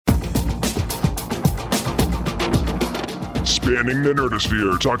Spanning the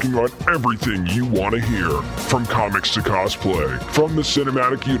nerdosphere, talking about everything you want to hear. From comics to cosplay, from the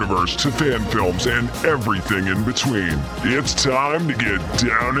cinematic universe to fan films and everything in between. It's time to get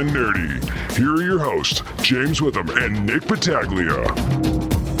down and nerdy. Here are your hosts, James Witham and Nick Battaglia.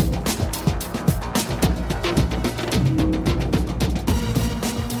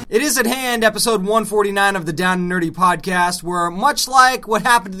 It is at hand, episode 149 of the Down and Nerdy podcast, where much like what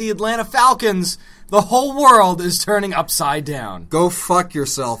happened to the Atlanta Falcons, the whole world is turning upside down. Go fuck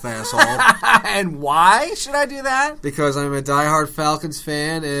yourself, asshole. And why should I do that? Because I'm a diehard Falcons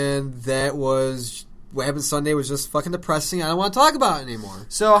fan, and what happened Sunday was just fucking depressing. I don't want to talk about it anymore.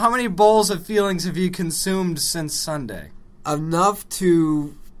 So how many bowls of feelings have you consumed since Sunday? Enough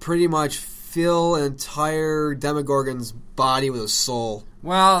to pretty much fill an entire Demogorgon's body with a soul.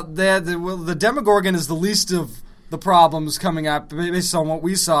 Well, the Demogorgon is the least of the problems coming up based on what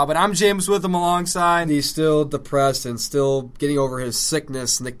we saw, but I'm James Witham alongside. He's still depressed and still getting over his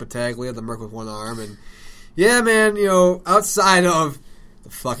sickness, Nick Battaglia, the merc with one arm. And yeah, man, outside of the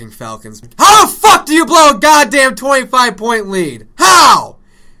fucking Falcons, how the fuck do you blow a goddamn 25-point lead? How?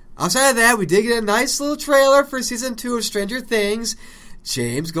 Outside of that, we did get a nice little trailer for Season 2 of Stranger Things.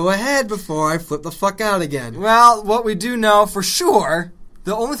 James, go ahead before I flip the fuck out again. Well, what we do know for sure,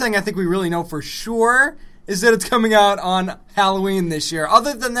 the only thing I think we really know for sure is that it's coming out on Halloween this year.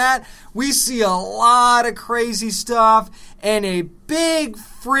 Other than that, we see a lot of crazy stuff and a big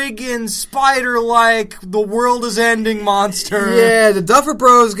friggin' spider-like, the world is ending monster. Yeah, the Duffer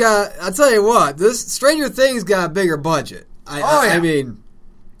Bros I'll tell you what, this Stranger Things got a bigger budget. I mean,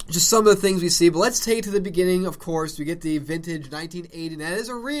 just some of the things we see. But let's take it to the beginning, of course. We get the vintage 1980, and that is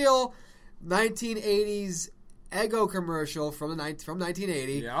a real 1980s Eggo commercial from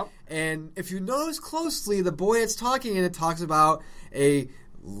 1980. Yep. And if you notice closely, the boy that's talking in it talks about a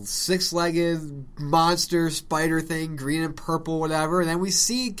six-legged monster spider thing, green and purple, whatever. And then we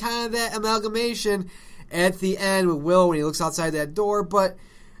see kind of that amalgamation at the end with Will when he looks outside that door. But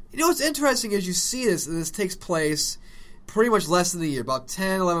what's interesting is you see this, and this takes place pretty much less than a year, about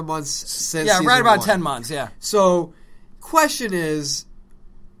 10, 11 months since Yeah, right about 1. 10 months, yeah. So, question is,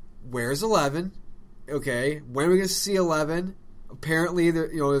 where's 11? Okay, when are we going to see 11? Apparently,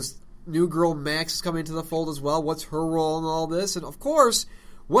 this new girl Max is coming into the fold as well. What's her role in all this? And, of course,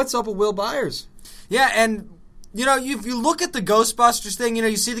 what's up with Will Byers? Yeah, and, if you look at the Ghostbusters thing,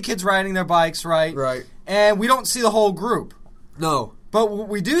 you see the kids riding their bikes, right? Right. And we don't see the whole group. No. But what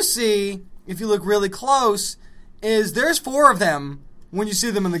we do see, if you look really close, is there's 4 of them when you see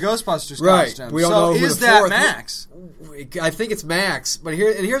them in the Ghostbusters costume. We don't know who is the that fourth Max? I think it's Max. But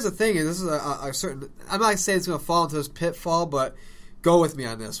here's the thing. This is a certain... I'm not saying it's going to fall into this pitfall, but go with me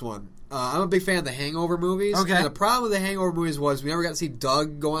on this one. I'm a big fan of the Hangover movies. Okay. And the problem with the Hangover movies was we never got to see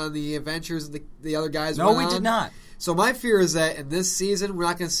Doug go on the adventures the other guys No, went we on. did not. So my fear is that in this season, we're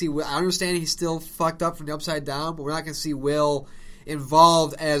not going to see Will. I understand he's still fucked up from the Upside Down, but we're not going to see Will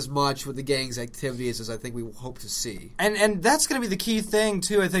involved as much with the gang's activities as I think we hope to see. And that's going to be the key thing,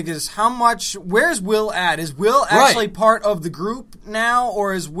 too, I think, is where's Will at? Is Will actually part of the group now,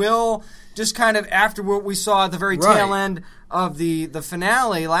 or is Will just kind of after what we saw at the very tail end of the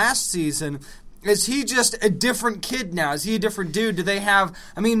finale last season? Is he just a different kid now? Is he a different dude? Do they have...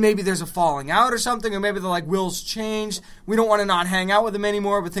 maybe there's a falling out or something, or maybe they're like, Will's changed. We don't want to not hang out with him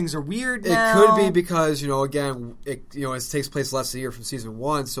anymore, but things are weird now. It could be because, again, it takes place less than a year from Season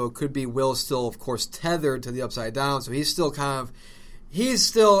 1, so it could be Will still, of course, tethered to the Upside Down, so he's still he's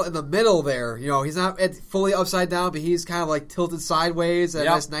still in the middle there. He's not fully upside down, but he's kind of like tilted sideways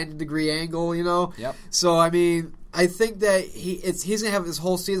at this 90-degree angle, Yep. So, I think that he's going to have this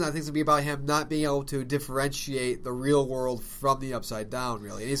whole season, I think it's going to be about him not being able to differentiate the real world from the Upside Down,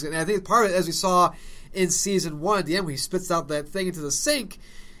 really. And I think part of it, as we saw in Season 1 at the end, when he spits out that thing into the sink,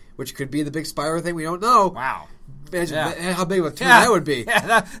 which could be the big spider thing, we don't know. Wow. Imagine how big of a turn that would be.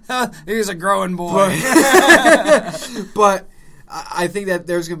 Yeah, he's a growing boy. But I think that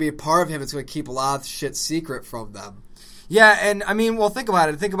there's going to be a part of him that's going to keep a lot of shit secret from them. Yeah, and think about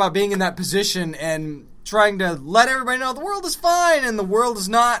it. Think about being in that position and trying to let everybody know the world is fine, and the world is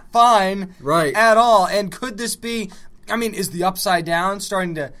not fine at all. And could this be... is the Upside Down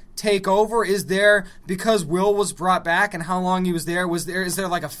starting to take over? Is there, because Will was brought back and how long he was there, is there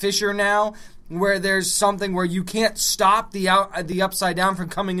like a fissure now where there's something where you can't stop the Upside Down from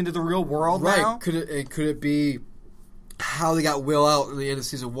coming into the real world now? Could it be how they got Will out at the end of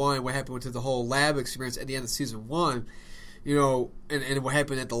Season 1, what happened to the whole lab experience at the end of Season 1? and what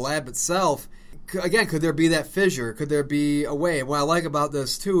happened at the lab itself. Again, could there be that fissure? Could there be a way? And what I like about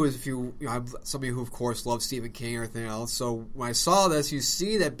this too is I'm somebody who of course loves Stephen King or anything else. So when I saw this, you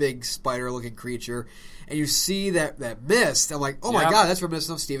see that big spider-looking creature, and you see that mist. I'm like, oh my god, that's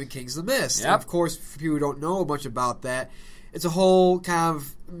reminiscent of Stephen King's The Mist. Yep. And of course, for people who don't know much about that, it's a whole kind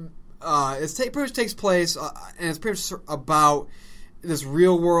of pretty much takes place, and it's pretty much about this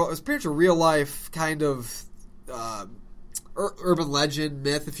real world. It's pretty much a real life kind of urban legend,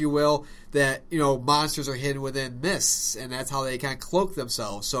 myth, if you will, that monsters are hidden within mists, and that's how they kind of cloak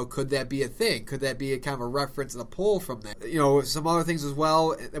themselves. So could that be a thing? Could that be a kind of a reference and a pull from that? Some other things as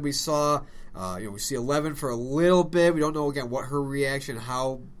well that we saw. We see Eleven for a little bit. We don't know again what her reaction,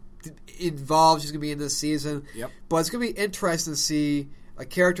 how involved she's going to be in this season. Yep. But it's going to be interesting to see a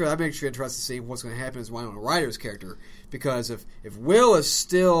character. I'm actually interested to see what's going to happen is Winona Ryder's character. Because if Will is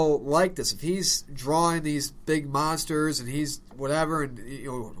still like this, if he's drawing these big monsters and he's whatever,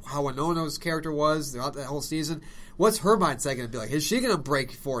 and how Winona's character was throughout that whole season, what's her mindset going to be like? Is she going to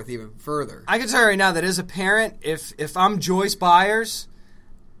break forth even further? I can tell you right now that as a parent, if I'm Joyce Byers,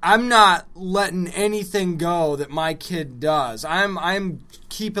 I'm not letting anything go that my kid does. I'm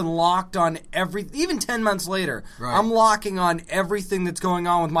keeping locked on even 10 months later. Right. I'm locking on everything that's going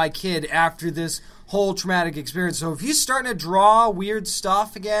on with my kid after this whole traumatic experience. So if he's starting to draw weird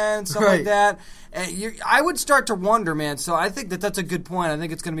stuff again, stuff like that, I would start to wonder, man. So I think that's a good point. I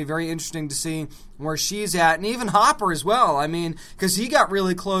think it's going to be very interesting to see where she's at, and even Hopper as well. I mean, because he got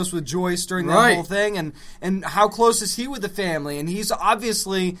really close with Joyce during that whole thing, and how close is he with the family? And he's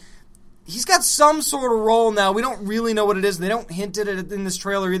got some sort of role now. We don't really know what it is. They don't hint at it in this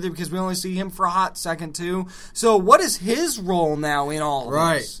trailer either because we only see him for a hot second too. So what is his role now in all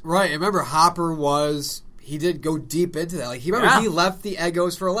of this? Right. And remember, Hopper he did go deep into that. Like he left the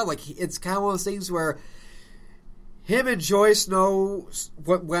Eggos for 11. Like it's kind of one of those things where him and Joyce know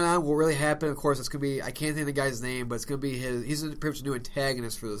what went on, what really happened. Of course, it's going to be, I can't think of the guy's name, but it's going to be he's pretty much a new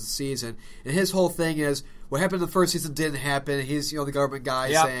antagonist for this season. And his whole thing is, what happened in the first season didn't happen. He's, the government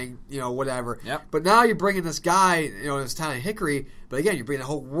guy saying, whatever. Yep. But now you're bringing this guy, this town of Hickory, but again, you're bringing the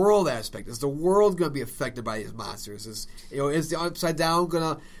whole world aspect. Is the world going to be affected by these monsters? Is the Upside Down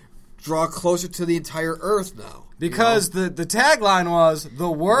going to draw closer to the entire Earth now? Because the tagline was,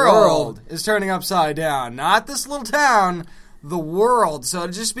 the world is turning upside down. Not this little town, the world. So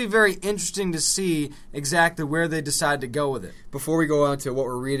it'd just be very interesting to see exactly where they decide to go with it. Before we go on to what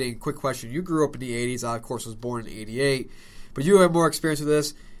we're reading, quick question. You grew up in the 80s. I, of course, was born in 88. But you have more experience with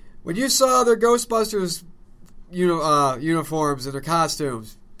this. When you saw their Ghostbusters uniforms and their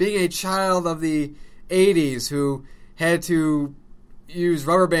costumes, being a child of the 80s who had to use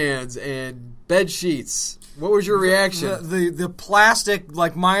rubber bands and bed sheets, what was your reaction? The plastic,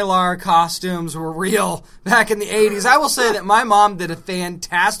 like, Mylar costumes were real back in the 80s. I will say that my mom did a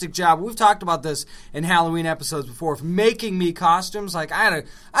fantastic job. We've talked about this in Halloween episodes before, of making me costumes. Like, I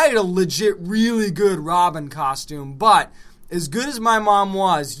had a legit, really good Robin costume. But as good as my mom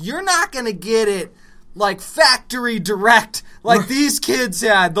was, you're not going to get it, like, factory direct like these kids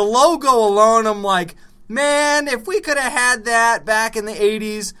had. The logo alone, I'm like, man, if we could have had that back in the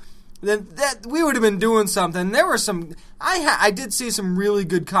 80s, then that we would have been doing something. There were some, I did see some really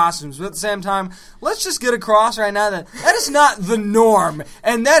good costumes, but at the same time, let's just get across right now that is not the norm,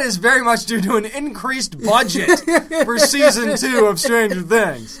 and that is very much due to an increased budget for season 2 of Stranger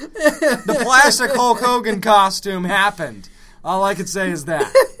Things. The plastic Hulk Hogan costume happened. All I could say is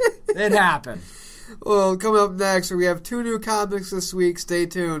that. It happened. Well, coming up next, we have 2 new comics this week. Stay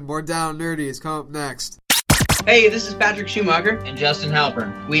tuned. More Down Nerdy is coming up next. Hey, this is Patrick Schumacher and Justin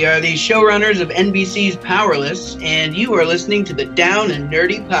Halpern. We are the showrunners of NBC's Powerless, and you are listening to the Down and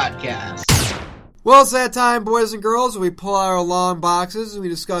Nerdy Podcast. Well, it's that time, boys and girls, where we pull out our long boxes and we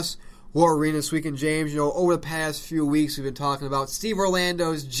discuss what we're reading this week. And James, over the past few weeks, we've been talking about Steve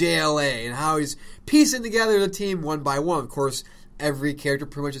Orlando's JLA and how he's piecing together the team one by one. Of course, every character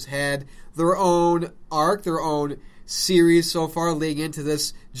pretty much has had their own arc, their own series so far leading into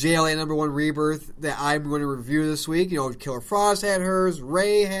this JLA #1 rebirth that I'm going to review this week. Killer Frost had hers,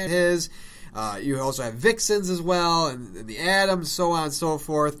 Ray had his, you also have Vixens as well, and the Adams, so on and so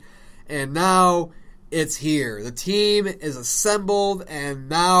forth. And now it's here. The team is assembled, and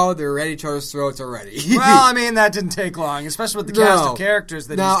now they're at each other's throats already. Well, I mean, that didn't take long, especially with the cast of characters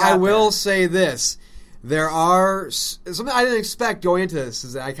that he's got. Now, I will say this. There are something I didn't expect going into this,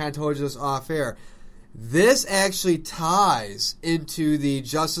 is that I kind of told you this off air. This actually ties into the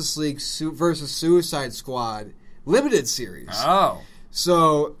Justice League versus Suicide Squad limited series. Oh.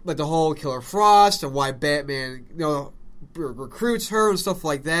 So, like the whole Killer Frost and why Batman recruits her and stuff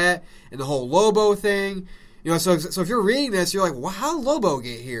like that, and the whole Lobo thing. So if you're reading this, you're like, well, how did Lobo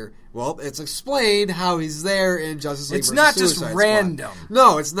get here? Well, it's explained how he's there in Justice League. It's not just Suicide random. Squad.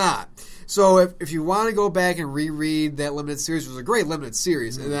 No, it's not. So if you want to go back and reread that limited series, it was a great limited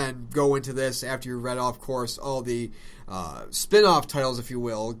series, and then go into this after you read, of course, all the spin-off titles, if you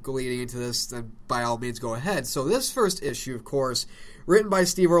will, leading into this, then by all means go ahead. So this first issue, of course, written by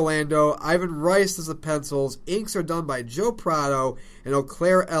Steve Orlando, Ivan Rice does the pencils, inks are done by Joe Prado and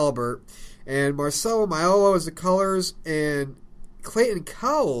Auclair Albert, and Marcelo Maiolo is the colors, and Clayton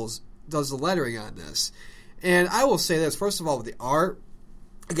Cowles does the lettering on this. And I will say this, first of all, with the art,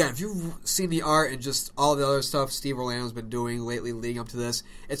 again, if you've seen the art and just all the other stuff Steve Orlando's been doing lately leading up to this,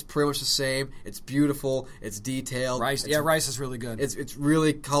 it's pretty much the same. It's beautiful. It's detailed. Rice is really good. It's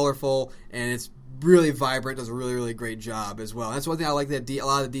really colorful, and it's really vibrant. Does a really, really great job as well. That's one thing I like that a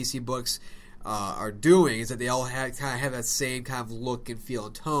lot of the DC books are doing, is that they all kind of have that same kind of look and feel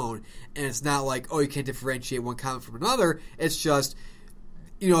and tone. And it's not like, oh, you can't differentiate one comic from another. It's just,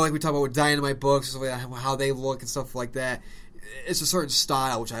 like we talk about with Dynamite books, stuff like that, how they look and stuff like that. It's a certain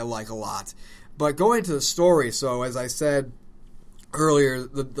style, which I like a lot. But going to the story, so as I said earlier,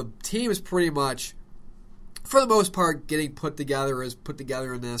 the team is pretty much, for the most part, getting put together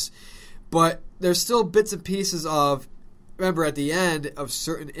in this. But there's still bits and pieces of, remember, at the end of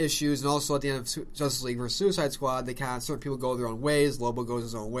certain issues, and also at the end of Justice League vs. Suicide Squad, certain people go their own ways, Lobo goes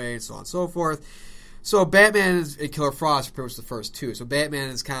his own way, and so on and so forth. So Batman and Killer Frost are pretty much the first two. So Batman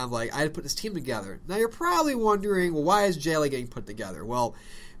is kind of like, I had to put this team together. Now you're probably wondering, well, why is JLA getting put together? Well,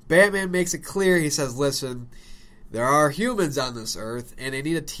 Batman makes it clear. He says, listen, there are humans on this earth, and they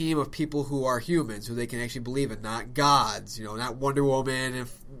need a team of people who are humans, who they can actually believe in, not gods, not Wonder Woman and,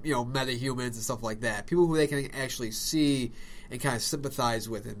 meta-humans and stuff like that. People who they can actually see and kind of sympathize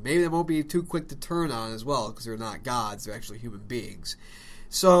with. And maybe they won't be too quick to turn on as well, because they're not gods, they're actually human beings.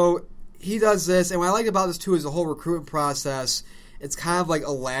 So he does this, and what I like about this too is the whole recruitment process. It's kind of like a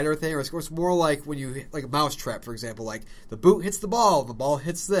ladder thing, or it's more like when you, like a mousetrap, for example, like the boot hits the ball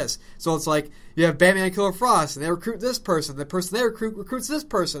hits this. So it's like you have Batman and Killer Frost, and they recruit this person, the person they recruits this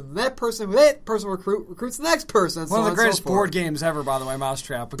person, and that person recruits the next person. One of the greatest board games ever, by the way,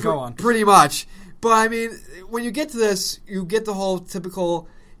 Mousetrap, but go on. Pretty much. But I mean, when you get to this, you get the whole typical,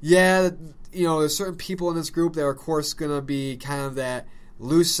 there's certain people in this group that are, of course, going to be kind of that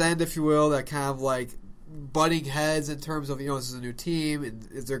loose end, if you will, that kind of like butting heads in terms of, this is a new team, and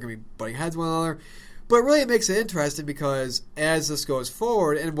is there going to be butting heads with one another? But really it makes it interesting, because as this goes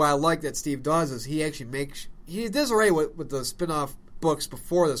forward, and what I like that Steve does is he actually he does already with the spin-off books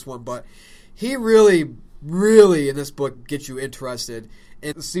before this one, but he really, really in this book gets you interested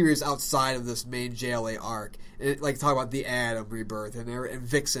in the series outside of this main JLA arc. And like talk about the Atom Rebirth and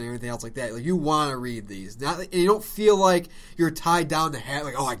Vixen and everything else like that. Like, you want to read these. And you don't feel like you're tied down to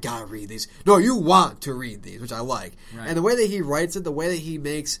like, oh, I gotta read these. No, you want to read these, which I like. Right. And the way that he writes it, the way that he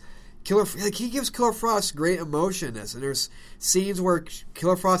makes he gives Killer Frost great emotion in this. And there's scenes where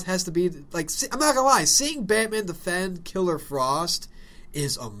Killer Frost has to be like, I'm not gonna lie, seeing Batman defend Killer Frost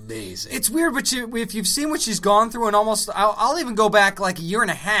is amazing. It's weird, but if you've seen what she's gone through, and almost, I'll even go back like a year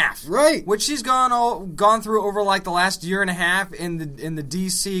and a half. Right. What she's gone through over like the last year and a half in the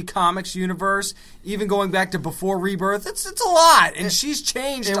DC Comics universe, even going back to before Rebirth, it's a lot, and she's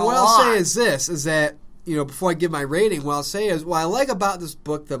changed a lot. And what I'll say is this, is that, before I give my rating, what I'll say is, what I like about this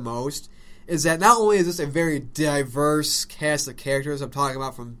book the most is that not only is this a very diverse cast of characters, I'm talking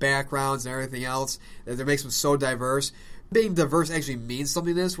about from backgrounds and everything else, that makes them so diverse. Being diverse actually means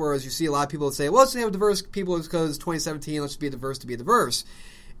something in this, whereas you see a lot of people that say, well, let's have diverse people because it's 2017, let's just be diverse to be diverse.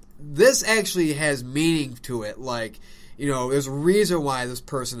 This actually has meaning to it, like, there's a reason why this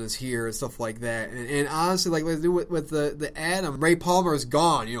person is here and stuff like that. And honestly, like with the Atom, Ray Palmer is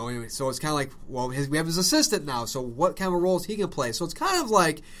gone, so it's kind of like, well, we have his assistant now, so what kind of role is he going to play? So it's kind of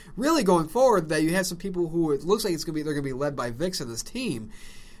like, really going forward, that you have some people who it looks like they're going to be led by Vixen, this team,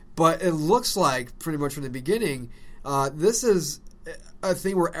 but it looks like, pretty much from the beginning, this is a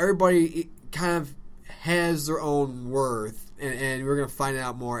thing where everybody kind of has their own worth, and we're going to find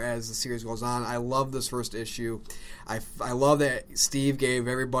out more as the series goes on. I love this first issue. I love that Steve gave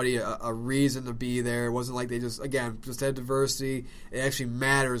everybody a reason to be there. It wasn't like they just had diversity. It actually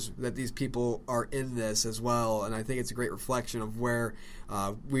matters that these people are in this as well, and I think it's a great reflection of where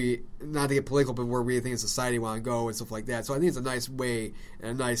we, not to get political, but where we think as society want to go and stuff like that. So I think it's a nice way,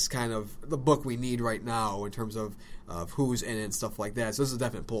 and a nice kind of the book we need right now in terms of who's in it and stuff like that. So this is a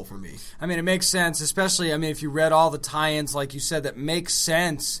definite pull for me. I mean, it makes sense, especially, if you read all the tie-ins, like you said, that makes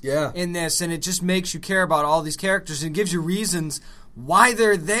sense in this, and it just makes you care about all these characters and gives you reasons why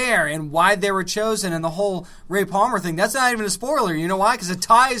they're there and why they were chosen and the whole Ray Palmer thing. That's not even a spoiler. You know why? Because it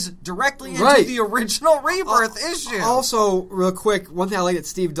ties directly into the original Rebirth issue. Also, real quick, one thing I like that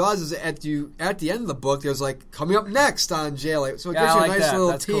Steve does is at the end of the book, there's like, coming up next on Jail. So it gives you a nice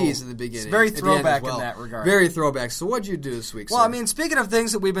little tease in the beginning. It's very throwback in that regard. Very throwback. So what'd you do this week, Well, sir? I mean, speaking of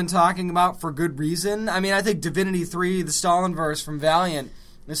things that we've been talking about for good reason, I mean, I think Divinity 3, the Stalinverse from Valiant,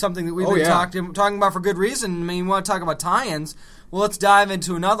 is something that we've been talking about for good reason. I mean, you want to talk about tie-ins? Well, let's dive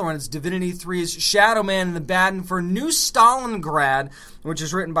into another one. It's Divinity 3's Shadow Man and the Baden for New Stalingrad, which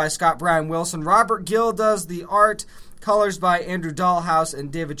is written by Scott Bryan Wilson. Robert Gill does the art, colors by Andrew Dahlhaus,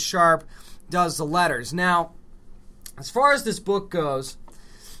 and David Sharp does the letters. Now, as far as this book goes,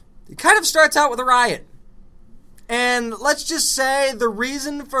 it kind of starts out with a riot. And let's just say the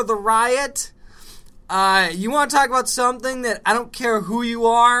reason for the riot, you want to talk about something that I don't care who you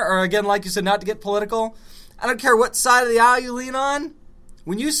are, or again, like you said, not to get political, I don't care what side of the aisle you lean on.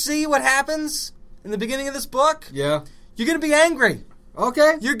 When you see what happens in the beginning of this book, you're going to be angry.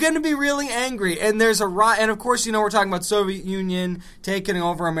 Okay. You're going to be really angry. And there's a riot. And, of course, we're talking about Soviet Union taking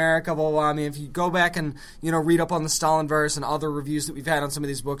over America, blah, blah, blah. I mean, if you go back and, read up on the Stalinverse and other reviews that we've had on some of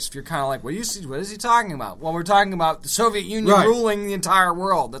these books, if you're kind of like, what is he talking about? Well, we're talking about the Soviet Union ruling the entire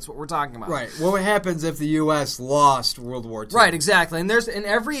world. That's what we're talking about. Right. Well, what happens if the U.S. lost World War II? Right, exactly. And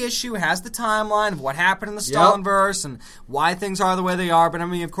every issue has the timeline of what happened in the Stalinverse and why things are the way they are. But, I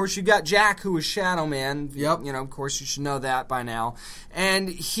mean, of course, you got Jack, who is Shadow Man. Yep. Of course, you should know that by now. And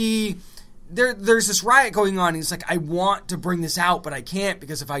there's this riot going on. He's like, I want to bring this out, but I can't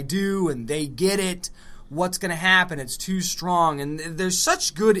because if I do and they get it, what's going to happen? It's too strong. And there's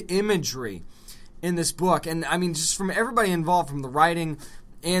such good imagery in this book. And, I mean, just from everybody involved, from the writing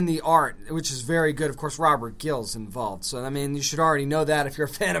and the art, which is very good. Of course, Robert Gill's involved. So, I mean, you should already know that if you're a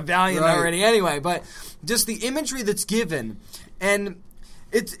fan of Valiant already anyway. But just the imagery that's given. And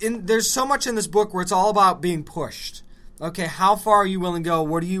there's so much in this book where it's all about being pushed. Okay, how far are you willing to go?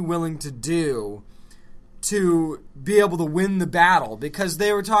 What are you willing to do to be able to win the battle? Because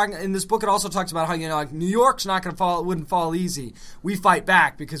they were talking in this book. It also talks about how like New York's not going to fall. It wouldn't fall easy. We fight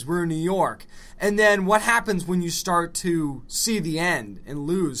back because we're New York. And then what happens when you start to see the end and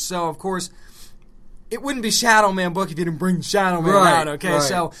lose? So of course, it wouldn't be Shadow Man book if you didn't bring Shadow Man out. Okay,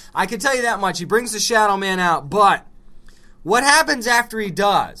 so I can tell you that much. He brings the Shadow Man out, but what happens after he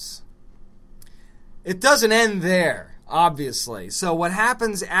does? It doesn't end there. Obviously. So what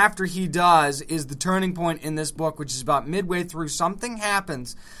happens after he does is the turning point in this book, which is about midway through. Something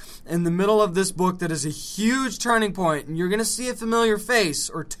happens in the middle of this book that is a huge turning point, and you're going to see a familiar face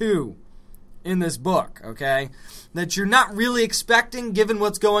or two in this book, okay, that you're not really expecting given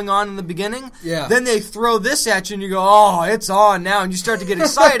what's going on in the beginning. Yeah. Then they throw this at you, and you go, oh, it's on now, and you start to get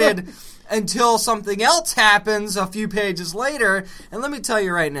excited until something else happens a few pages later. And let me tell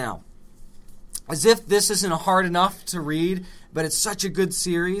you right now, as if this isn't hard enough to read, but it's such a good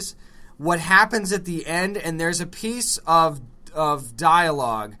series. What happens at the end, and there's a piece of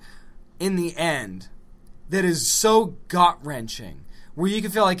dialogue in the end that is so gut-wrenching, where you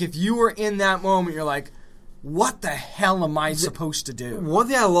can feel like if you were in that moment, you're like, what the hell am I supposed to do? One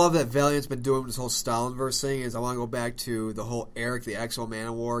thing I love that Valiant's been doing with this whole Stalinverse thing is I want to go back to the whole Eric the Exo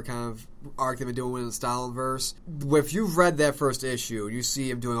Man-of-War kind of arc they've been doing with the Stalinverse. If you've read that first issue, you see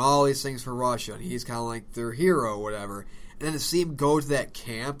him doing all these things for Russia, and he's kind of like their hero or whatever, and then to see him go to that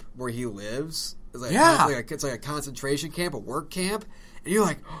camp where he lives, it's like a concentration camp, a work camp, and you're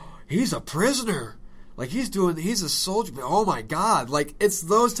like, oh, he's a prisoner. Like, he's a soldier. Oh, my God. Like, it's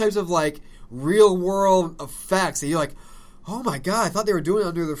those types of, like, real-world effects that you're like, oh, my God, I thought they were doing it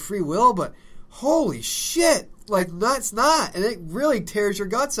under their free will, but holy shit. Like, that's not. And it really tears your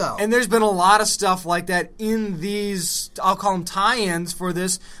guts out. And there's been a lot of stuff like that in these, I'll call them tie-ins for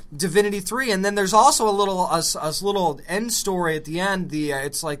this Divinity 3. And then there's also a little end story at the end.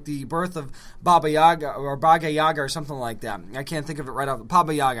 It's like the birth of Baba Yaga or Baga Yaga or something like that. I can't think of it right off.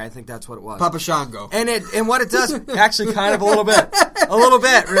 Baba Yaga, I think that's what it was. Papa Shango. And what it does, actually kind of a little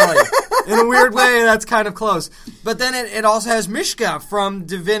bit, really. In a weird way, that's kind of close. But then it also has Mishka from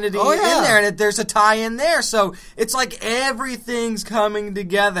Divinity in there, and there's a tie-in there. So it's like everything's coming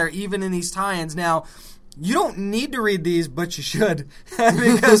together, even in these tie-ins. Now, you don't need to read these, but you should,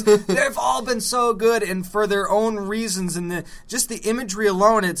 because they've all been so good, and for their own reasons, and just the imagery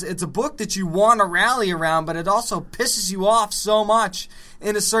alone, it's a book that you want to rally around, but it also pisses you off so much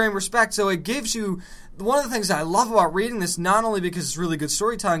in a certain respect. So it gives you. One of the things that I love about reading this, not only because it's really good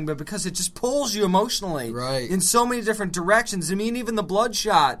storytelling, but because it just pulls you emotionally in so many different directions. I mean, even the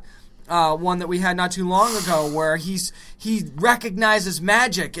Bloodshot one that we had not too long ago, where he recognizes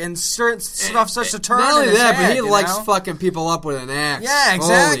magic and stuff starts to turn. Not only in his that, head, but he likes know? fucking people up with an axe. Yeah,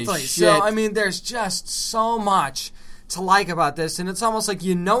 exactly. Holy shit. So I mean, there's just so much to like about this, and it's almost like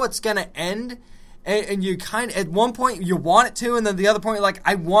it's going to end. And you at one point you want it to, and then the other point you're like,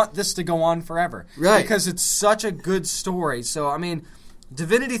 I want this to go on forever. Right. Because it's such a good story. So, I mean,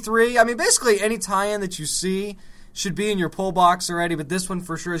 Divinity 3, I mean, basically any tie-in that you see should be in your pull box already, but this one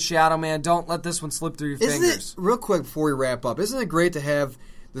for sure is Shadow Man. Don't let this one slip through your fingers. Real quick before we wrap up, isn't it great to have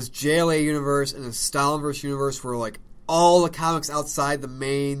this JLA universe and this Stalinverse universe where, like, all the comics outside the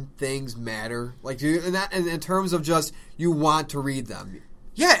main things matter? Like, in terms of just, you want to read them.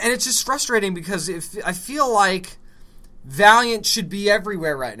 Yeah, and it's just frustrating because I feel like Valiant should be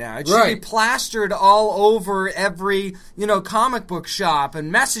everywhere right now. It should be plastered all over every, comic book shop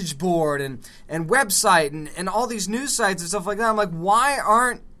and message board and website and all these news sites and stuff like that. I'm like, why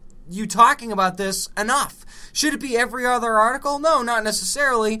aren't you talking about this enough? Should it be every other article? No, not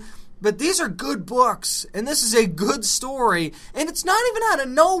necessarily. But these are good books, and this is a good story, and it's not even out of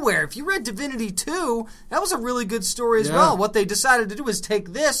nowhere. If you read Divinity 2, that was a really good story as well. What they decided to do is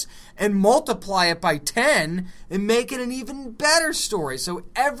take this and multiply it by 10 and make it an even better story. So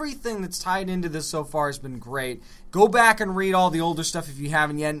everything that's tied into this so far has been great. Go back and read all the older stuff if you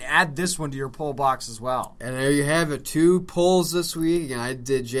haven't yet, and add this one to your pull box as well. And there you have it, 2 polls this week. Again, I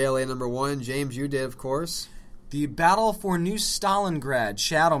did JLA number 1. James, you did, of course. The Battle for New Stalingrad,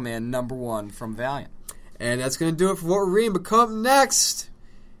 Shadow Man number 1 from Valiant. And that's going to do it for what we're reading. But come up next,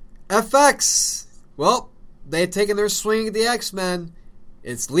 FX. Well, they had taken their swing at the X-Men.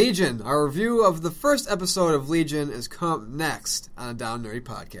 It's Legion. Our review of the first episode of Legion is come up next on a Down Nerdy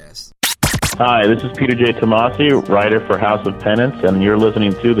podcast. Hi, this is Peter J. Tomasi, writer for House of Penance, and you're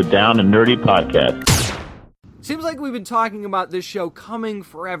listening to the Down and Nerdy podcast. Seems like we've been talking about this show coming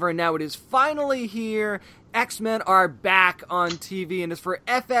forever, and now it is finally here. X-Men are back on TV, and as for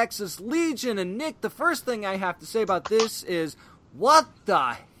FX's Legion, and Nick, the first thing I have to say about this is, what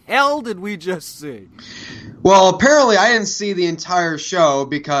the hell did we just see? Well, apparently I didn't see the entire show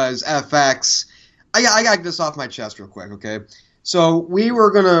because FX... I got to get this off my chest real quick, okay? So we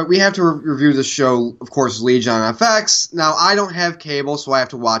have to review the show, of course, Legion on FX. Now, I don't have cable, so I have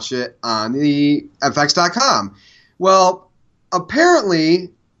to watch it on the FX.com. Well, apparently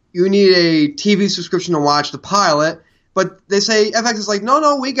you need a TV subscription to watch the pilot, but they say, FX is like,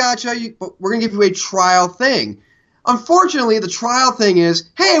 no, we gotcha, but we're going to give you a trial thing. Unfortunately, the trial thing is,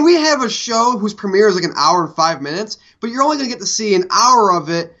 hey, we have a show whose premiere is like an hour and 5 minutes, but you're only going to get to see an hour of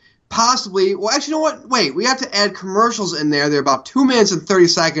it. Possibly, well, actually, you know what? Wait, we have to add commercials in there. They're about 2 minutes and 30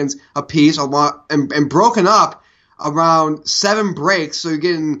 seconds a piece, and broken up around 7 breaks. So you're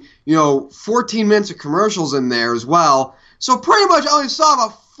getting, 14 minutes of commercials in there as well. So pretty much, I only saw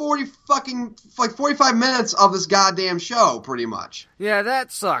about 45 minutes of this goddamn show, pretty much. Yeah,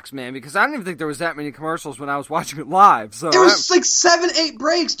 that sucks, man, because I don't even think there was that many commercials when I was watching it live. So it was like 7-8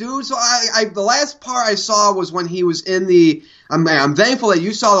 breaks, dude. So the last part I saw was when he was in the. I'm thankful that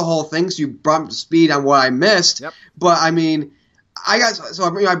you saw the whole thing, so you brought me up to speed on what I missed. Yep. But I mean,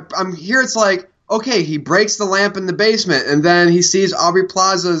 I'm here. It's like, okay, he breaks the lamp in the basement, and then he sees Aubrey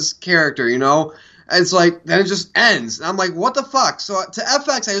Plaza's character. It's like, then it just ends. And I'm like, what the fuck? So to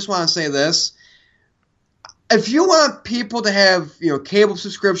FX, I just want to say this. If you want people to have, cable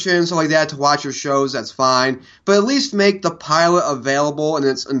subscriptions, stuff like that, to watch your shows, that's fine. But at least make the pilot available in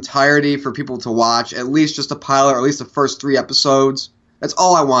its entirety for people to watch. At least just a pilot, or at least the first 3 episodes. That's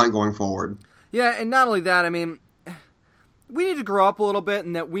all I want going forward. Yeah, and not only that, I mean, we need to grow up a little bit,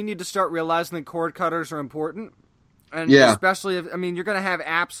 and that we need to start realizing that cord cutters are important. And especially if, you're going to have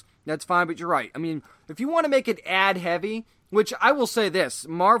apps, that's fine, but you're right. I mean, if you want to make it ad heavy, which I will say this,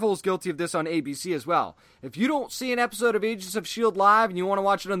 Marvel's guilty of this on ABC as well. If you don't see an episode of Agents of S.H.I.E.L.D. live and you want to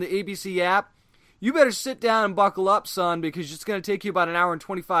watch it on the ABC app, you better sit down and buckle up, son, because it's going to take you about an hour and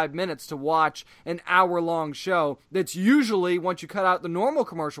 25 minutes to watch an hour-long show that's usually, once you cut out the normal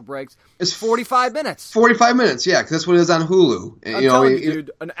commercial breaks, it's 45 minutes. 45 minutes, yeah, because that's what it is on Hulu. I'm telling you,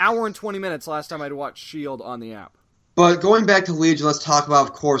 dude, an hour and 20 minutes last time I'd watched S.H.I.E.L.D. on the app. But going back to Legion, let's talk about,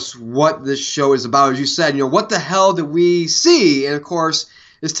 of course, what this show is about. As you said, what the hell did we see? And, of course,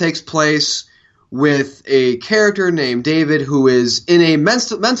 this takes place with a character named David who is in a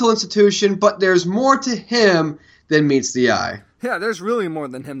mental institution, but there's more to him than meets the eye. Yeah, there's really more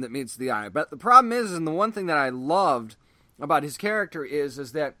than him that meets the eye. But the problem is, and the one thing that I loved about his character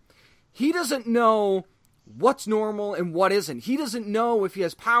is that he doesn't know what's normal and what isn't. He doesn't know if he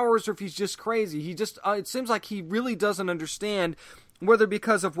has powers or if he's just crazy. He just, it seems like he really doesn't understand whether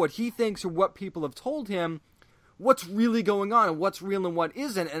because of what he thinks or what people have told him, what's really going on and what's real and what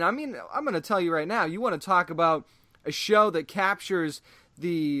isn't. And I mean, I'm going to tell you right now, you want to talk about a show that captures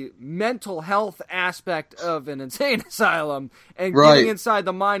the mental health aspect of an insane asylum and getting inside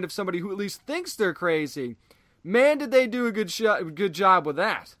the mind of somebody who at least thinks they're crazy. Man, did they do a good job with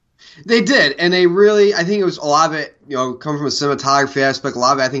that. They did, and they really, I think it was a lot of it, come from a cinematography aspect. A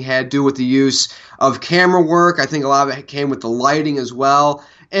lot of it, I think, had to do with the use of camera work. I think a lot of it came with the lighting as well.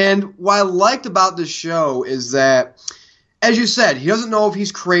 And what I liked about this show is that, as you said, he doesn't know if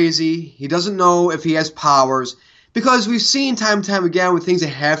he's crazy. He doesn't know if he has powers. Because we've seen time and time again with things that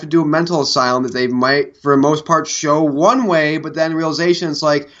have to do with mental asylum that they might, for the most part, show one way, but then realization it's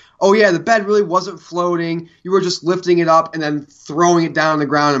like, oh yeah, the bed really wasn't floating. You were just lifting it up and then throwing it down on the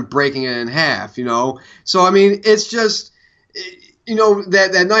ground and breaking it in half, So, I mean, it's just,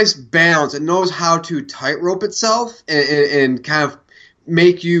 that nice balance. It knows how to tightrope itself and kind of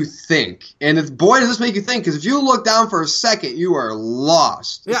make you think. And boy, does this make you think, because if you look down for a second, you are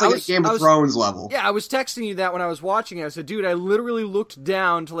lost. It's like a Game of Thrones level. Yeah, I was texting you that when I was watching it. I said, dude, I literally looked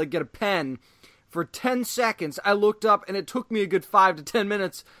down to get a pen. For 10 seconds, I looked up, and it took me a good 5 to 10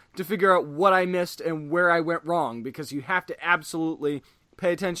 minutes to figure out what I missed and where I went wrong, because you have to absolutely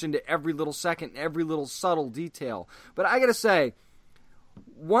pay attention to every little second, every little subtle detail. But I gotta say,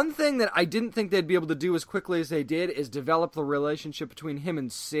 one thing that I didn't think they'd be able to do as quickly as they did is develop the relationship between him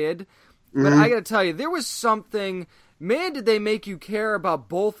and Sid. But I gotta tell you, there was something... Man, did they make you care about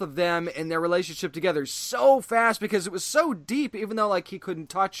both of them and their relationship together so fast, because it was so deep, even though, he couldn't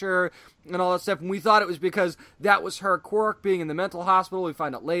touch her and all that stuff. And we thought it was because that was her quirk being in the mental hospital. We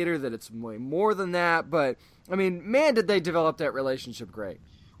find out later that it's way more than that. But, I mean, man, did they develop that relationship great.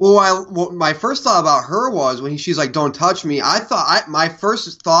 Well, my first thought about her was when she's like, don't touch me, my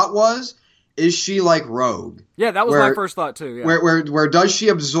first thought was, is she like Rogue? Yeah, that was my first thought too. Yeah. Where does she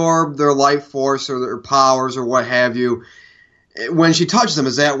absorb their life force or their powers or what have you? When she touches them,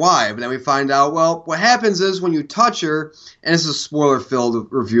 is that why? But then we find out, well, what happens is when you touch her, and this is a spoiler-filled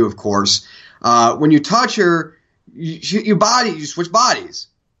review, of course, when you touch her, you switch bodies.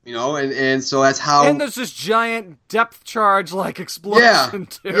 And so that's how... And there's this giant depth charge explosion,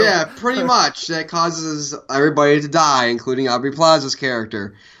 too. Yeah, pretty much. That causes everybody to die, including Aubrey Plaza's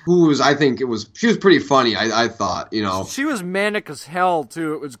character, she was pretty funny, I thought, She was manic as hell,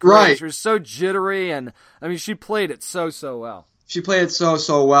 too. It was great. Right. She was so jittery, and, I mean, she played it so well. She played it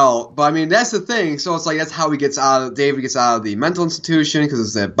so well. But, I mean, that's the thing. So it's that's how David gets out of the mental institution, because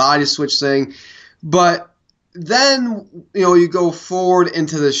it's that body switch thing. But... Then, you go forward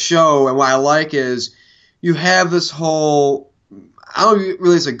into the show, and what I like is you have this whole, I don't know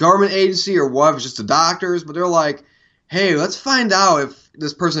really it's a government agency or what, if it's just the doctors, but they're like, hey, let's find out if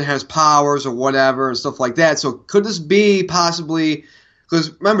this person has powers or whatever and stuff like that. So could this be possibly, because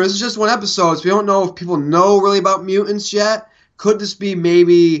remember, this is just one episode, so we don't know if people know really about mutants yet. Could this be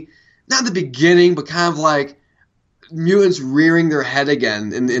maybe, not the beginning, but kind of mutants rearing their head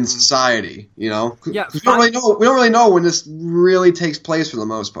again in society, Yeah, we don't really know when this really takes place for the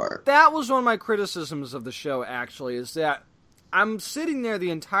most part. That was one of my criticisms of the show, actually, is that I'm sitting there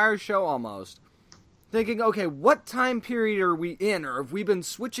the entire show almost thinking, okay, what time period are we in? Or have we been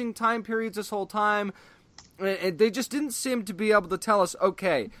switching time periods this whole time? And they just didn't seem to be able to tell us,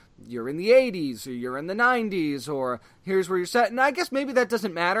 okay, you're in the 80s, or you're in the 90s, or here's where you're set. And I guess maybe that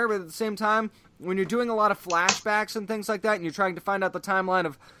doesn't matter, but at the same time, when you're doing a lot of flashbacks and things like that, and you're trying to find out the timeline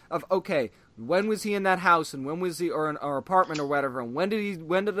of okay, when was he in that house, and when was he, or apartment or whatever, and when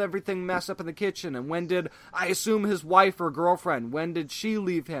did everything mess up in the kitchen, and when did, I assume, his wife or girlfriend, when did she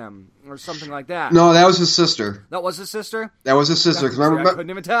leave him, or something like that. No, that was his sister. That was his sister? That was his sister. I couldn't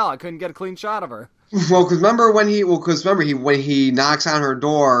even tell. I couldn't get a clean shot of her. Well, because remember when he knocks on her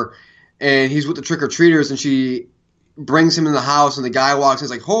door, and he's with the trick-or-treaters, and she brings him in the house, and the guy walks in,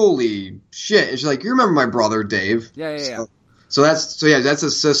 and is like, holy shit, and she's like, you remember my brother, Dave. Yeah. So that's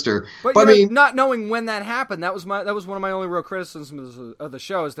his sister. But I mean, not knowing when that happened, that was one of my only real criticisms of the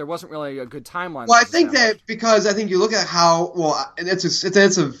show, is there wasn't really a good timeline. Well, I think that because I think you look at how, and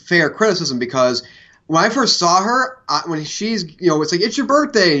it's a fair criticism, because when I first saw her, when she's, it's like, it's your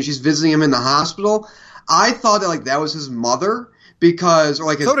birthday, and she's visiting him in the hospital, I thought that was his mother. Because,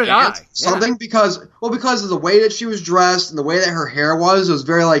 or his aunt, something, because of the way that she was dressed and the way that her hair was, it was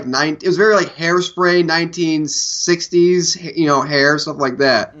very Hairspray 1960s, hair, stuff like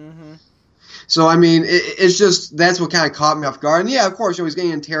that. Mm-hmm. So, I mean, it's just, that's what kind of caught me off guard. And yeah, of course, he's getting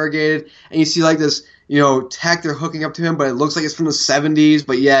interrogated, and you see this, tech they're hooking up to him, but it looks like it's from the 70s,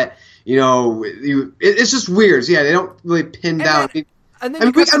 but yet, it's just weird. So, yeah, they don't really pin down.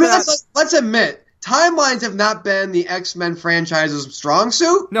 Let's admit, timelines have not been the X-Men franchise's strong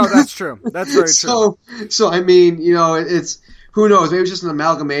suit. No, that's true. That's very true. So I mean, it's who knows? Maybe it's just an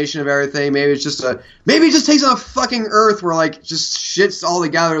amalgamation of everything. Maybe it just takes on a fucking Earth where just shit's all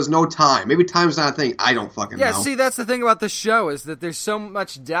together. There's no time. Maybe time's not a thing. I don't fucking know. Yeah, see, that's the thing about this show is that there's so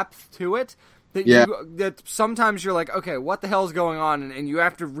much depth to it that that sometimes you're like, okay, what the hell's going on? And you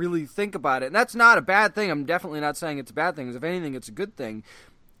have to really think about it. And that's not a bad thing. I'm definitely not saying it's a bad thing. If anything, it's a good thing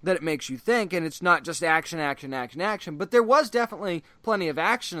that it makes you think, and it's not just action. But there was definitely plenty of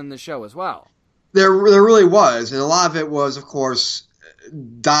action in the show as well. There really was, and a lot of it was, of course,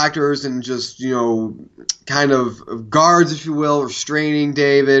 doctors and just, kind of guards, if you will, restraining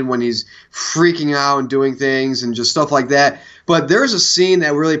David when he's freaking out and doing things and just stuff like that. But there's a scene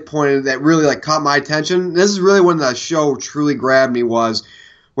that really caught my attention. This is really when the show truly grabbed me, was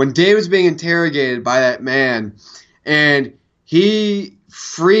when David's being interrogated by that man, and he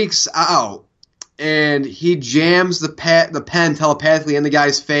freaks out. And he jams the pen telepathically in the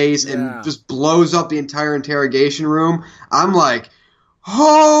guy's face and just blows up the entire interrogation room. I'm like,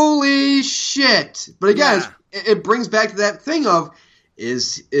 holy shit. But again, it brings back to that thing of,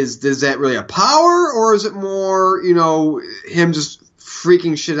 is that really a power, or is it more, him just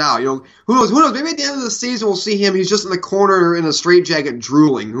freaking shit out? Who knows? Maybe at the end of the season we'll see him. He's just in the corner in a straitjacket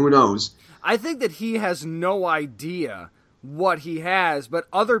drooling. Who knows? I think that he has no idea what he has, but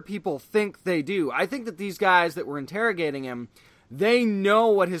other people think they do. I think that these guys that were interrogating him, they know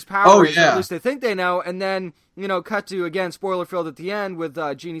what his power is. At least they think they know. And then, cut to, again, spoiler filled at the end with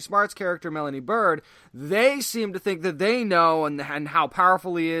Jeannie Smart's character, Melanie Bird. They seem to think that they know and how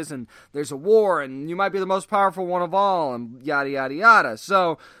powerful he is, and there's a war, and you might be the most powerful one of all, and yada, yada, yada.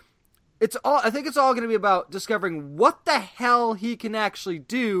 So I think it's all going to be about discovering what the hell he can actually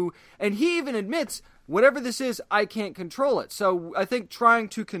do, and he even admits, whatever this is, I can't control it. So I think trying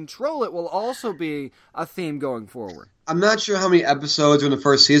to control it will also be a theme going forward. I'm not sure how many episodes are in the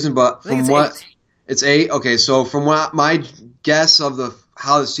first season, but it's 8. Okay, so from what my guess of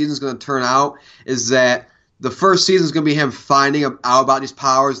how the season's going to turn out is that the first season is going to be him finding out about these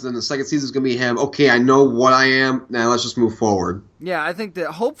powers. Then the second season is going to be him, okay, I know what I am. Now let's just move forward. Yeah, I think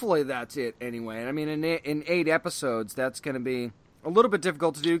that hopefully that's it anyway. I mean, in 8 episodes, that's going to be a little bit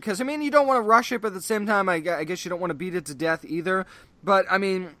difficult to do, because, you don't want to rush it, but at the same time, I guess you don't want to beat it to death either. But,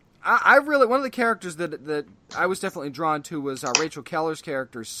 I really, one of the characters that I was definitely drawn to was Rachel Keller's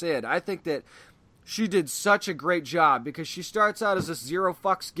character, Sid. I think that she did such a great job, because she starts out as this zero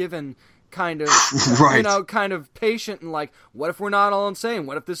fucks given kind of, kind of patient, and like, what if we're not all insane?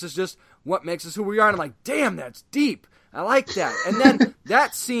 What if this is just what makes us who we are? And I'm like, damn, that's deep. I like that. And then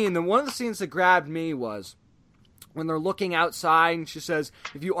that scene, one of the scenes that grabbed me was when they're looking outside, and she says,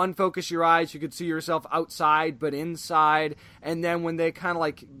 if you unfocus your eyes, you could see yourself outside, but inside. And then when they kind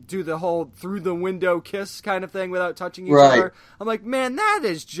of do the whole through the window kiss kind of thing without touching each other, I'm like, man, that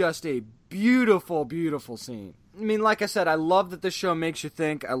is just a beautiful, beautiful scene. Like I said, I love that this show makes you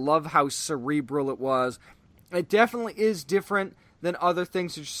think. I love how cerebral it was. It definitely is different than other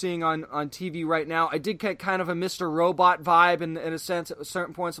things that you're seeing on TV right now. I did get kind of a Mr. Robot vibe in a sense at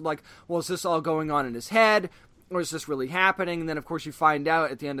certain points. I'm like, well, is this all going on in his head? Or is this really happening? And then, of course, you find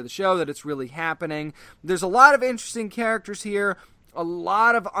out at the end of the show that it's really happening. There's a lot of interesting characters here, a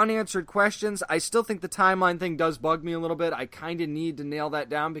lot of unanswered questions. I still think the timeline thing does bug me a little bit. I kind of need to nail that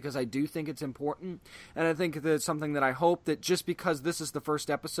down, because I do think it's important. And I think that it's something that I hope that just because this is the first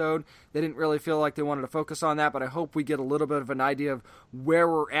episode, they didn't really feel like they wanted to focus on that. But I hope we get a little bit of an idea of where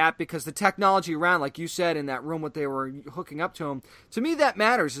we're at, because the technology around, like you said, in that room, what they were hooking up to him, to me that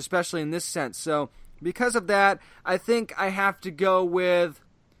matters, especially in this sense. So because of that, I think I have to go with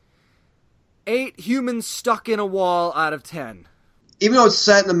 8 humans stuck in a wall out of 10. Even though it's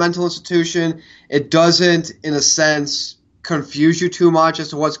set in a mental institution, it doesn't, in a sense, confuse you too much as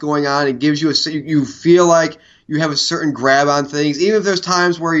to what's going on. It gives you you feel like you have a certain grab on things. Even if there's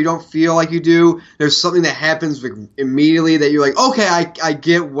times where you don't feel like you do, there's something that happens immediately that you're like, okay, I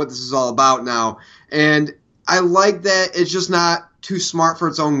get what this is all about now. And I like that it's just not too smart for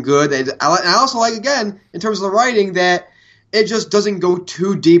its own good. And I also like, again, in terms of the writing, that it just doesn't go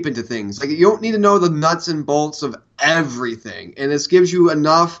too deep into things. Like, you don't need to know the nuts and bolts of everything. And this gives you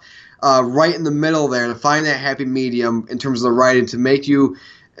enough right in the middle there to find that happy medium in terms of the writing to make you,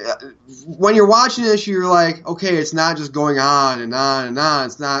 when you're watching this, you're like, okay, it's not just going on and on and on.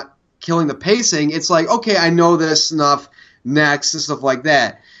 It's not killing the pacing. It's like, okay, I know this enough, next, and stuff like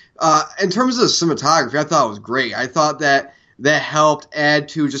that. In terms of the cinematography, I thought it was great. I thought that helped add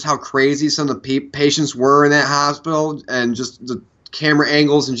to just how crazy some of the patients were in that hospital, and just the camera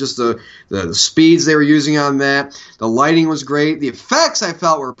angles and just the speeds they were using on that. The lighting was great. The effects I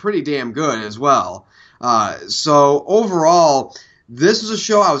felt were pretty damn good as well. So overall, this was a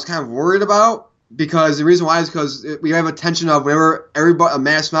show I was kind of worried about. Because the reason why is because we have a tension of whenever a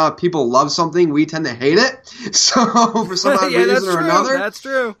mass amount of people love something, we tend to hate it. So for some reason or another. That's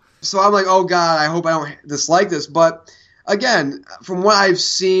true. So I'm like, oh God, I hope I don't dislike this. But again, from what I've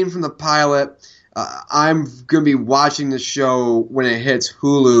seen from the pilot, I'm going to be watching the show when it hits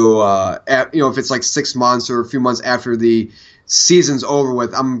Hulu. If it's like 6 months or a few months after the season's over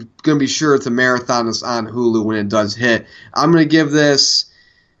with, I'm going to be sure to marathon this on Hulu when it does hit. I'm going to give this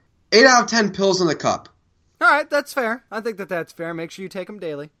 8 out of 10 pills in the cup. All right, that's fair. I think that's fair. Make sure you take them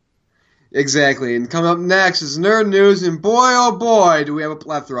daily. Exactly. And coming up next is Nerd News, and boy, oh boy, do we have a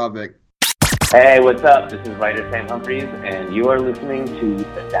plethora of it. Hey, what's up? This is writer Sam Humphries, and you are listening to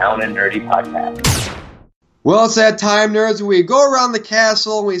the Down and Nerdy Podcast. Well, it's that time, nerds. We go around the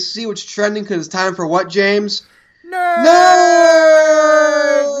castle and we see what's trending because it's time for what, James? Nerd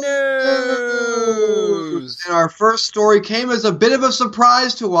News! And our first story came as a bit of a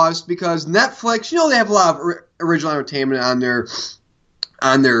surprise to us because Netflix, they have a lot of original entertainment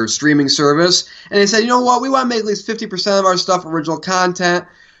on their streaming service. And they said, you know what, we want to make at least 50% of our stuff original content.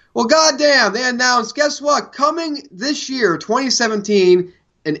 Well, goddamn, they announced, guess what? Coming this year, 2017,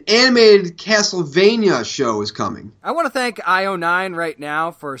 an animated Castlevania show is coming. I want to thank IO9 right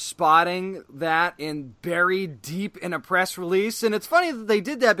now for spotting that and buried deep in a press release. And it's funny that they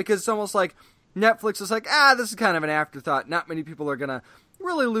did that because it's almost like Netflix is like, this is kind of an afterthought. Not many people are going to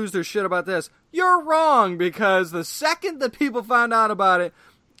really lose their shit about this. You're wrong, because the second that people found out about it,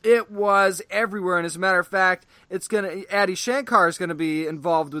 it was everywhere. And as a matter of fact, Adi Shankar is going to be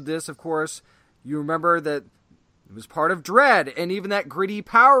involved with this, of course. You remember that it was part of Dread, and even that gritty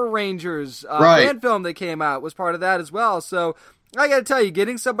Power Rangers fan film that came out was part of that as well. So I got to tell you,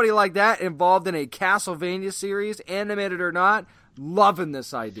 getting somebody like that involved in a Castlevania series, animated or not, loving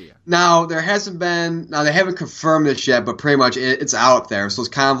this idea. Now, they haven't confirmed this yet, but pretty much it's out there. So it's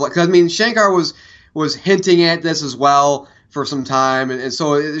kind of like, because Shankar was hinting at this as well for some time, and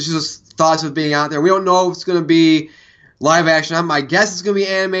so it's just thoughts of being out there. We don't know if it's going to be live action. My guess it's going to be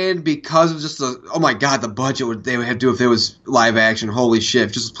animated because of just the budget they would have to do if it was live action. Holy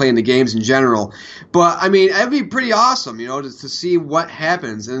shit, just playing the games in general. But, it'd be pretty awesome, to see what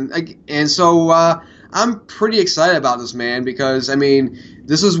happens. And so I'm pretty excited about this, man, because,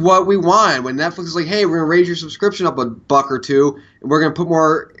 this is what we want. When Netflix is like, hey, we're going to raise your subscription up $1 or $2, and we're going to put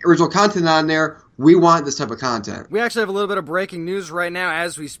more original content on there, we want this type of content. We actually have a little bit of breaking news right now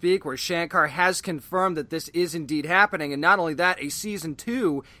as we speak, where Shankar has confirmed that this is indeed happening. And not only that, a Season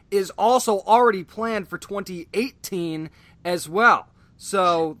 2 is also already planned for 2018 as well.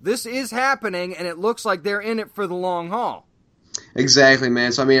 So this is happening, and it looks like they're in it for the long haul. Exactly,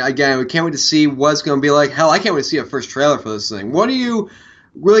 man. So, again, we can't wait to see what's going to be like. Hell, I can't wait to see a first trailer for this thing.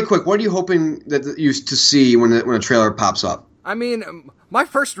 Really quick, what are you hoping to see when a trailer pops up? My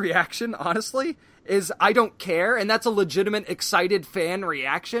first reaction, honestly, is I don't care, and that's a legitimate excited fan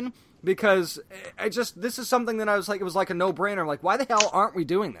reaction, because this is something that I was like, it was like a no-brainer. I'm like, why the hell aren't we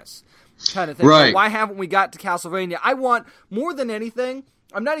doing this kind of thing? Right. Like, why haven't we got to Castlevania? I want, more than anything,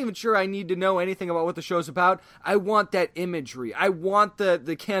 I'm not even sure I need to know anything about what the show's about. I want that imagery. I want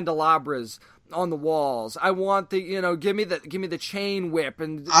the candelabras on the walls. I want the, give me the chain whip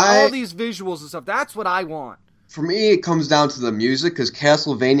and all these visuals and stuff. That's what I want. For me, it comes down to the music, because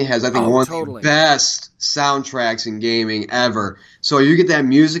Castlevania has, I think, one of the best soundtracks in gaming ever. So you get that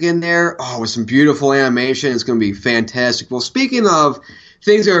music in there, with some beautiful animation, it's going to be fantastic. Well, speaking of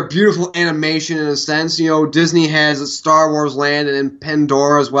things that are beautiful animation in a sense, Disney has a Star Wars Land and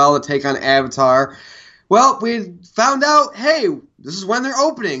Pandora as well to take on Avatar. Well, we found out, hey, this is when they're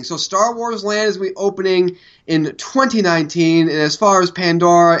opening. So Star Wars Land is going to be opening in 2019, and as far as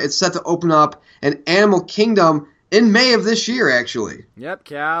Pandora, it's set to open up in Animal Kingdom in May of this year, actually. Yep,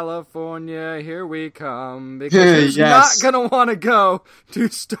 California, here we come. Because who's not going to want to go to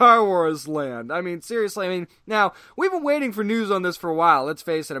Star Wars Land? Seriously, now, we've been waiting for news on this for a while. Let's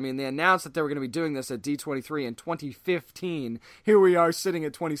face it, they announced that they were going to be doing this at D23 in 2015. Here we are sitting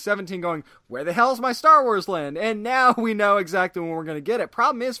at 2017 going, where the hell's my Star Wars Land? And now we know exactly when we're going to get it.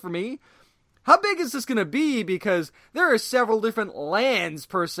 Problem is, for me, How big is this going to be? Because there are several different lands,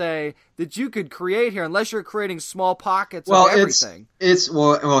 per se, that you could create here, unless you're creating small pockets of everything. I'm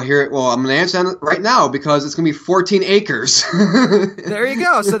going to answer that right now because it's going to be 14 acres. There you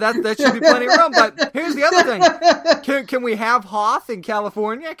go. So that should be plenty of room. But here's the other thing: can we have Hoth in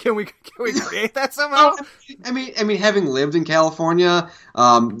California? Can we create that somehow? I mean, having lived in California,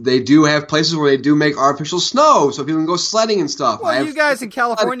 they do have places where they do make artificial snow, so people can go sledding and stuff. Well, you guys in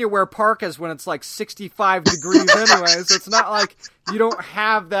California wear parkas when it's like 65 degrees anyway, so it's not like you don't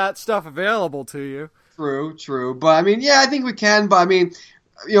have that stuff available to you. True. But I mean, I think we can. But I mean,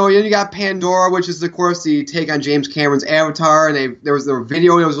 you got Pandora, which is of course the take on James Cameron's Avatar, and there was a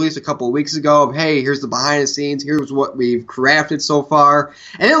video that was released a couple of weeks ago of, hey, here's the behind the scenes, here's what we've crafted so far,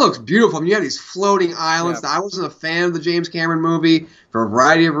 and it looks beautiful. I mean, you have these floating islands. Yep. Now, I wasn't a fan of the James Cameron movie for a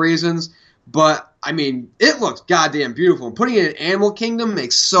variety of reasons, but I mean, it looks goddamn beautiful. And putting it in Animal Kingdom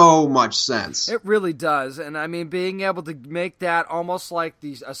makes so much sense. It really does. And I mean, being able to make that almost like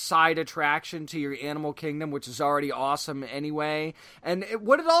a side attraction to your Animal Kingdom, which is already awesome anyway. And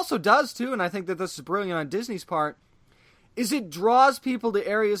what it also does, too, and I think that this is brilliant on Disney's part, is it draws people to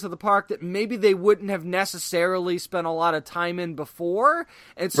areas of the park that maybe they wouldn't have necessarily spent a lot of time in before.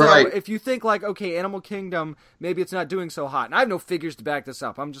 And so if you think like, okay, Animal Kingdom, maybe it's not doing so hot. And I have no figures to back this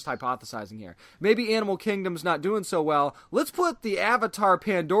up. I'm just hypothesizing here. Maybe Animal Kingdom's not doing so well. Let's put the Avatar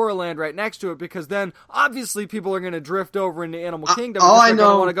Pandora Land right next to it, because then obviously people are going to drift over into Animal Kingdom because they're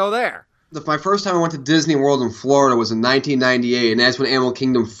going to want to go there. My first time I went to Disney World in Florida was in 1998, and that's when Animal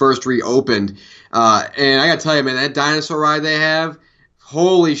Kingdom first reopened. And I gotta tell you, man, that dinosaur ride they have,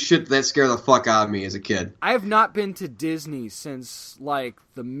 holy shit, that scared the fuck out of me as a kid. I have not been to Disney since, like,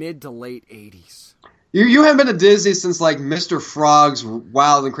 the mid to late 80s. You haven't been to Disney since, like, Mr. Frog's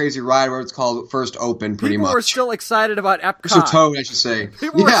Wild and Crazy Ride, where it's called, first opened, pretty much. People were still excited about Epcot. Mr. Toad, I should say.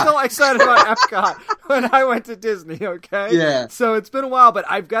 People were still excited about Epcot when I went to Disney, okay? Yeah. So it's been a while, but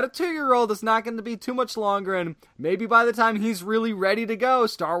I've got a 2-year-old that's not going to be too much longer, and maybe by the time he's really ready to go,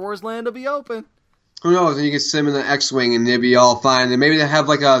 Star Wars Land will be open. Who knows? And you can sim in the X-Wing and they'll be all fine. And maybe they have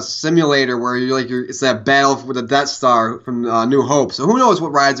like a simulator where it's that battle with the Death Star from New Hope. So who knows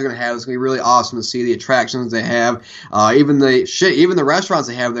what rides they're gonna have? It's gonna be really awesome to see the attractions they have, even the restaurants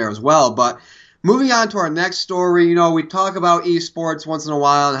they have there as well. But moving on to our next story, we talk about esports once in a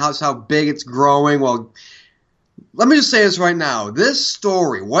while and how big it's growing. Well, let me just say this right now. This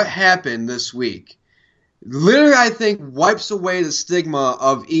story, what happened this week, literally, I think, wipes away the stigma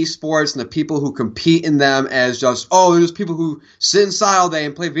of esports and the people who compete in them as just, they're just people who sit inside all day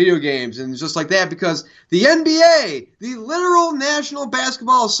and play video games and just like that, because the NBA, the literal National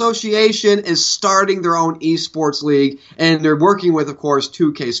Basketball Association, is starting their own esports league, and they're working with, of course,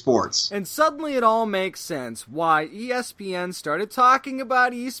 2K Sports. And suddenly it all makes sense why ESPN started talking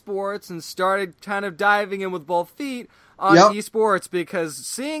about esports and started kind of diving in with both feet on esports, because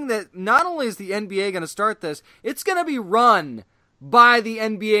seeing that not only is the NBA going to start this, it's going to be run by the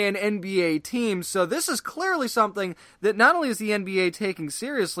NBA and NBA teams. So this is clearly something that not only is the NBA taking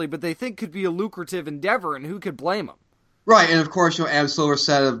seriously, but they think could be a lucrative endeavor, and who could blame them? Right, and of course, Adam Silver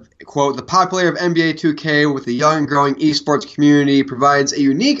said, quote, "The popularity of NBA 2K with the young and growing esports community provides a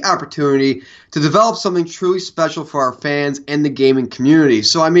unique opportunity to develop something truly special for our fans and the gaming community."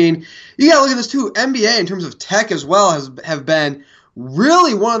 So, I mean, you gotta look at this too. NBA, in terms of tech as well, have been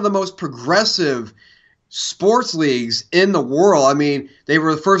really one of the most progressive sports leagues in the world. I mean, they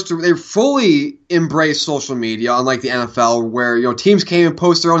were the first they fully embraced social media, unlike the NFL, where teams came and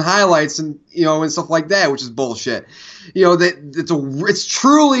post their own highlights and and stuff like that, which is bullshit. It's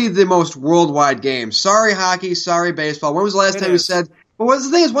truly the most worldwide game. Sorry hockey, sorry baseball. When was the last time you said? But what's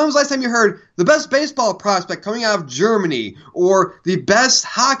the thing is, when was the last time you heard the best baseball prospect coming out of Germany or the best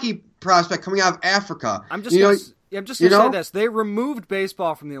hockey prospect coming out of Africa? I'm just going to say this: they removed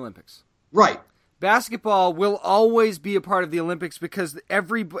baseball from the Olympics. Right. Basketball will always be a part of the Olympics because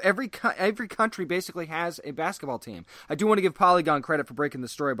every country basically has a basketball team. I do want to give Polygon credit for breaking the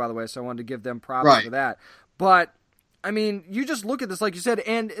story, by the way, so I wanted to give them props for that. But I mean, you just look at this, like you said,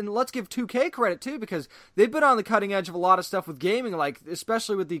 and let's give 2K credit, too, because they've been on the cutting edge of a lot of stuff with gaming, like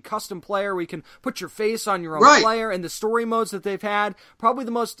especially with the custom player where you can put your face on your own player, and the story modes that they've had, probably the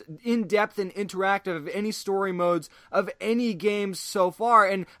most in-depth and interactive of any story modes of any games so far.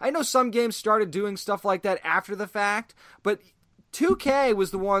 And I know some games started doing stuff like that after the fact, but 2K was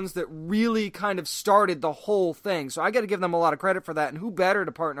the ones that really kind of started the whole thing, so I got to give them a lot of credit for that, and who better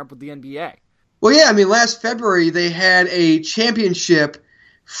to partner up with the NBA? Well, yeah, I mean, last February they had a championship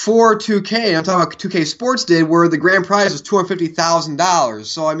for 2K. I'm talking about 2K Sports did, where the grand prize was $250,000.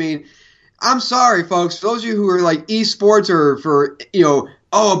 So, I mean, I'm sorry, folks. For those of you who are like esports or for,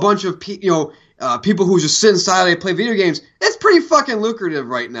 a bunch of people who just sit inside and play video games. It's pretty fucking lucrative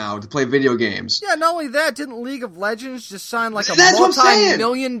right now to play video games. Yeah, not only that, didn't League of Legends just sign like a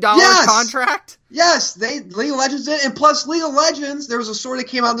multi-million-dollar contract? Yes, League of Legends did, and plus League of Legends, there was a story that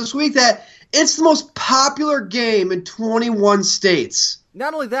came out this week that it's the most popular game in 21 states.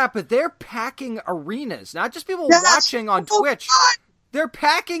 Not only that, but they're packing arenas, not just people watching on Twitch. God. They're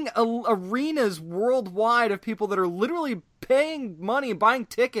packing arenas worldwide of people that are literally paying money and buying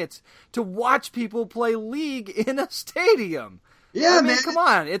tickets to watch people play League in a stadium. Yeah, I mean, man. come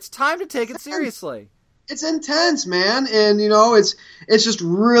on. It's time to take it seriously. It's intense, man. And, it's just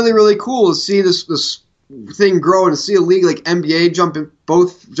really, really cool to see this thing grow and to see a league like NBA jump in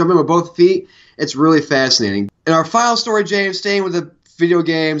with both feet. It's really fascinating. And our final story, James, staying with the video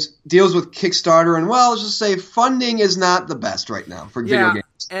games, deals with Kickstarter, and let's just say funding is not the best right now for video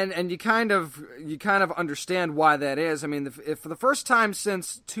games. And you kind of understand why that is. I mean, if for the first time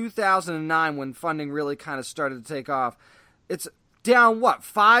since 2009, when funding really kind of started to take off, it's down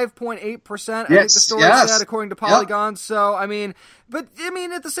 5.8%? I think the story said, according to Polygon. Yep. So at the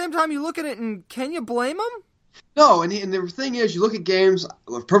same time, you look at it, and can you blame them? No, and the thing is, you look at games.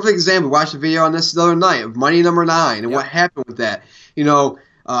 A perfect example. We watched a video on this the other night of Money Number 9 and what happened with that. What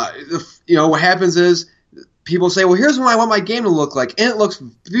happens is people say, "Well, here's what I want my game to look like," and it looks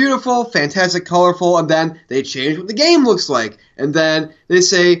beautiful, fantastic, colorful, and then they change what the game looks like, and then they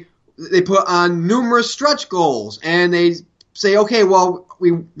say they put on numerous stretch goals, and they say, "Okay, well,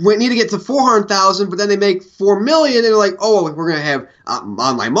 we need to get to 400,000," but then they make 4 million, and they're like, "Oh, we're going to have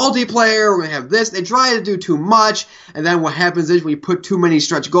online multiplayer, we're going to have this." They try to do too much, and then what happens is when you put too many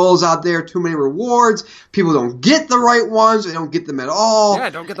stretch goals out there, too many rewards, people don't get the right ones, they don't get them at all. Yeah,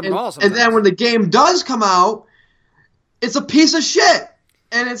 don't get them at all sometimes. And then when the game does come out, it's a piece of shit,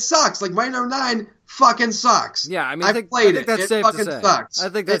 and it sucks. Like, Mighty Number 9 fucking sucks. Yeah, I mean, I played it. That's it safe fucking to say. Sucks. I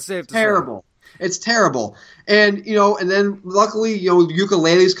think that's safe to say. Terrible. It's terrible. And, and then luckily,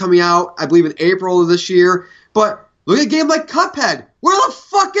 Ukulele's coming out, I believe, in April of this year. But look at a game like Cuphead. Where the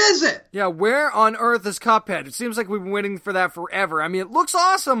fuck is it? Yeah, where on earth is Cuphead? It seems like we've been waiting for that forever. I mean, it looks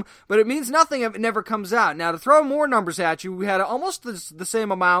awesome, but it means nothing if it never comes out. Now, to throw more numbers at you, we had almost the same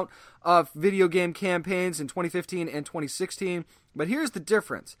amount of video game campaigns in 2015 and 2016. But here's the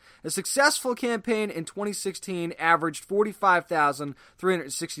difference. A successful campaign in 2016 averaged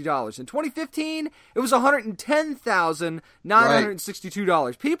 $45,360. In 2015, it was $110,962.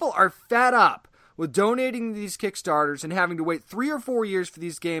 Right. People are fed up with donating these Kickstarters and having to wait 3 or 4 years for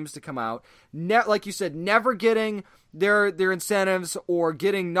these games to come out. Like you said, never getting their incentives, or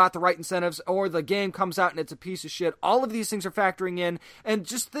getting not the right incentives, or the game comes out and it's a piece of shit. All of these things are factoring in, and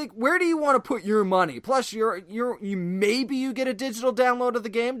just think, where do you want to put your money? Plus, maybe you get a digital download of the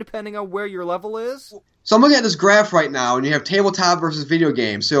game depending on where your level is. So I'm looking at this graph right now, and you have tabletop versus video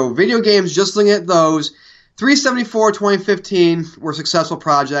games. So video games, just looking at those, 374 2015 were successful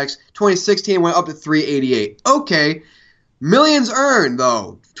projects. 2016 went up to 388. Okay, millions earned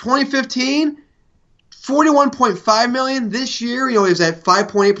though. 2015. 41.5 million this year, it was that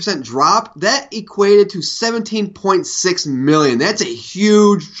 5.8% drop. That equated to 17.6 million. That's a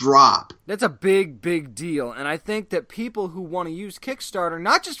huge drop. That's a big, big deal. And I think that people who want to use Kickstarter,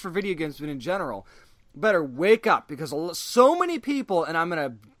 not just for video games, but in general, better wake up, because so many people, and I'm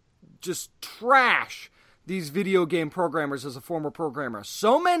going to just trash these video game programmers as a former programmer.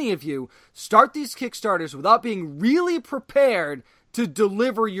 So many of you start these Kickstarters without being really prepared to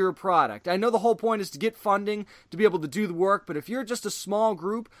deliver your product. I know the whole point is to get funding to be able to do the work, but if you're just a small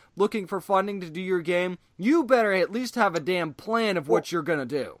group looking for funding to do your game, you better at least have a damn plan of what you're going to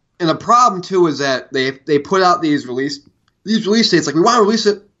do. And the problem, too, is that they put out these release dates, like, we want to release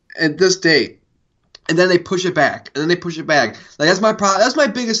it at this date, and then they push it back, and then they push it back. Like, that's my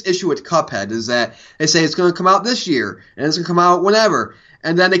biggest issue with Cuphead, is that they say it's going to come out this year, and it's going to come out whenever.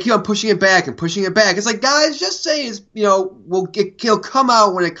 And then they keep on pushing it back and pushing it back. It's like, guys, just say it'll come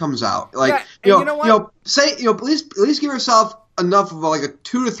out when it comes out. Like, you know what? Say, at least give yourself enough of a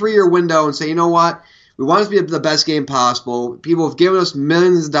 2 to 3 year window and say, you know what, we want it to be the best game possible. People have given us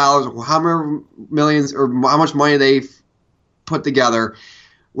millions of dollars, or how much money they've put together.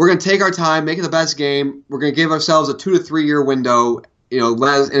 We're going to take our time, make it the best game. We're going to give ourselves a 2 to 3 year window. And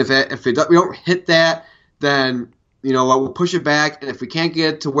if we don't hit that, then we'll push it back, and if we can't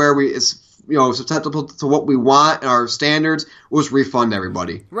get it to where it's susceptible to what we want and our standards, we'll just refund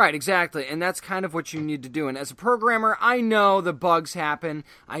everybody. Right, exactly, and that's kind of what you need to do. And as a programmer, I know the bugs happen.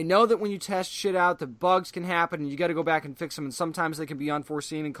 I know that when you test shit out, the bugs can happen, and you got to go back and fix them, and sometimes they can be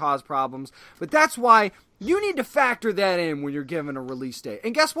unforeseen and cause problems. But that's why you need to factor that in when you're given a release date.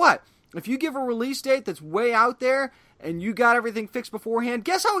 And guess what? If you give a release date that's way out there, and you got everything fixed beforehand,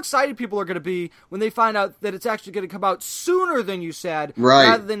 guess how excited people are going to be when they find out that it's actually going to come out sooner than you said,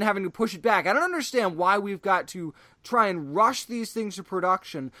 rather than having to push it back. I don't understand why we've got to try and rush these things to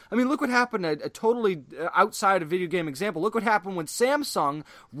production. I mean, look what happened, a totally outside of video game example. Look what happened when Samsung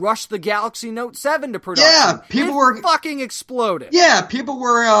rushed the Galaxy Note 7 to production. Yeah, people were fucking exploded. Yeah, people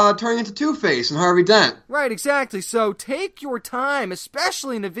were turning into Two-Face and Harvey Dent. Right, exactly. So take your time,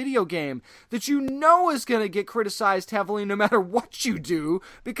 especially in a video game that you know is going to get criticized heavily no matter what you do,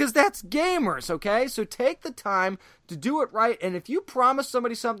 because that's gamers, okay? So take the time to do it right, and if you promise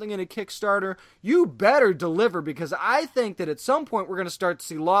somebody something in a Kickstarter, you better deliver, because I think that at some point we're going to start to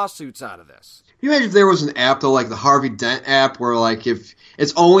see lawsuits out of this. Can you imagine if there was an app, though, like the Harvey Dent app, where, like, if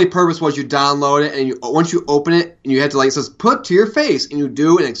its only purpose was you download it, and once you open it, and you had to, like, it says, put to your face, and you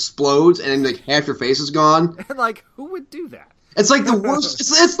do, and it explodes, and then, like, half your face is gone. And, like, who would do that? It's like the worst.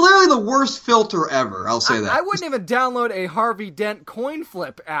 It's literally the worst filter ever. I'll say that. I wouldn't even download a Harvey Dent coin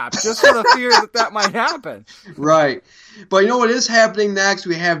flip app just for the fear that might happen. Right. But you know what is happening next?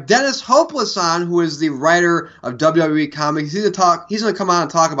 We have Dennis Hopeless on, who is the writer of WWE comics. He's going to come on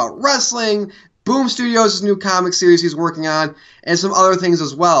and talk about wrestling, Boom Studios' new comic series he's working on, and some other things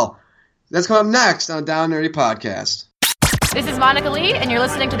as well. That's coming up next on the Down and Nerdy Podcast. This is Monica Lee, and you're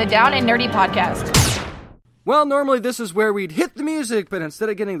listening to the Down and Nerdy Podcast. Well, normally this is where we'd hit the music, but instead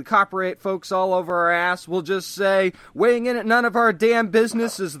of getting the copyright folks all over our ass, we'll just say, weighing in at none of our damn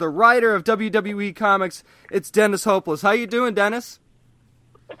business is the writer of WWE Comics, it's Dennis Hopeless. How you doing, Dennis?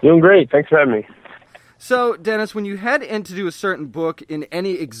 Doing great. Thanks for having me. So, Dennis, when you head in to do a certain book in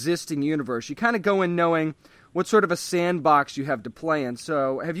any existing universe, you kind of go in knowing what sort of a sandbox you have to play in.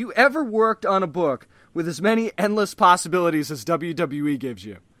 So, have you ever worked on a book with as many endless possibilities as WWE gives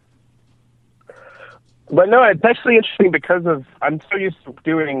you? But no, it's actually interesting because I'm so used to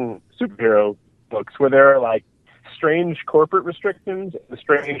doing superhero books where there are like strange corporate restrictions and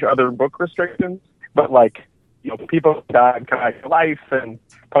strange other book restrictions. But like, you know, people die kind of life and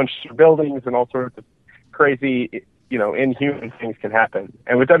punch through buildings and all sorts of crazy, you know, inhuman things can happen.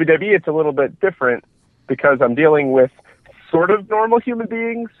 And with WWE, it's a little bit different because I'm dealing with sort of normal human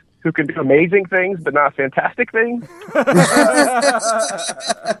beings who can do amazing things but not fantastic things.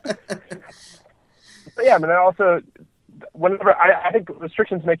 But yeah, I mean, I think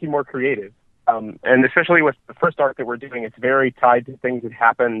restrictions make you more creative. And especially with the first arc that we're doing, it's very tied to things that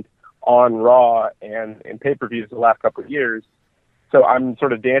happened on Raw and in pay-per-views the last couple of years. So I'm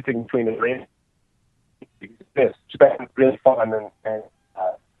sort of dancing between the range. It's been really fun and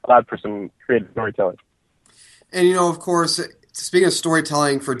allowed for some creative storytelling. And, you know, of course, speaking of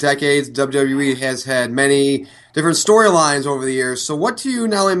storytelling, for decades, WWE has had many different storylines over the years. So what to you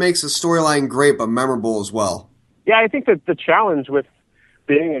not only makes a storyline great, but memorable as well? Yeah, I think that the challenge with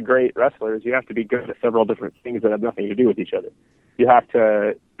being a great wrestler is you have to be good at several different things that have nothing to do with each other. You have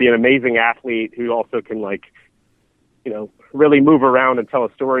to be an amazing athlete who also can, like, you know, really move around and tell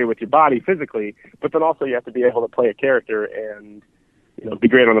a story with your body physically, but then also you have to be able to play a character and, you know, be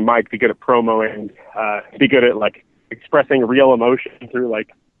great on the mic, be good at promoing, be good at, like, expressing real emotion through, like,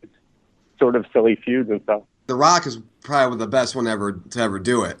 sort of silly feuds and stuff. The Rock is probably the best one ever to ever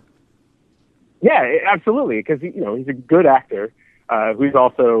do it. Yeah, absolutely, because, you know, he's a good actor who's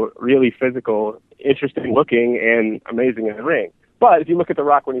also really physical, interesting looking, and amazing in the ring. But if you look at The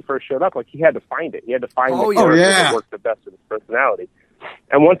Rock when he first showed up, like, he had to find it. He had to find the character that worked the best with his personality.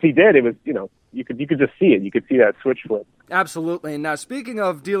 And once he did, it was, you know, you could just see it. You could see that switch flip. Absolutely. And now, speaking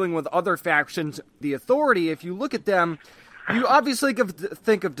of dealing with other factions, the Authority, if you look at them, you obviously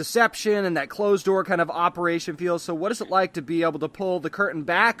think of deception and that closed-door kind of operation feel. So what is it like to be able to pull the curtain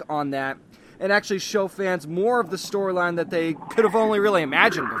back on that and actually show fans more of the storyline that they could have only really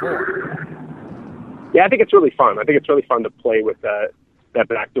imagined before? Yeah, I think it's really fun. I think it's really fun to play with that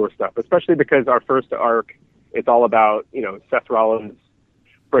backdoor stuff, especially because our first arc, it's all about, you know, Seth Rollins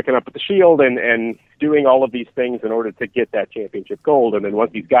breaking up with the Shield and doing all of these things in order to get that championship gold. And then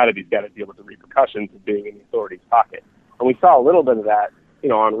once he's got to deal with the repercussions of being in the Authority's pocket. And we saw a little bit of that, you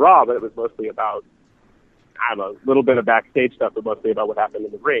know, on Raw, but it was mostly about, I don't know, a little bit of backstage stuff, but mostly about what happened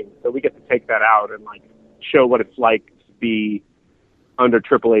in the ring. So we get to take that out and, like, show what it's like to be under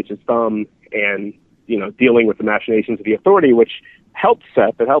Triple H's thumb and, you know, dealing with the machinations of the Authority, which helped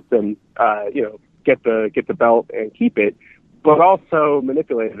Seth. It helped him, you know, get the belt and keep it, but also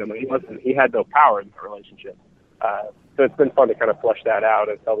manipulated him. He had no power in that relationship. So it's been fun to kind of flesh that out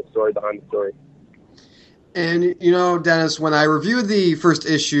and tell the story behind the story. And, Dennis, when I reviewed the first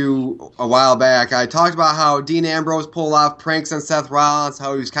issue a while back, I talked about how Dean Ambrose pulled off pranks on Seth Rollins,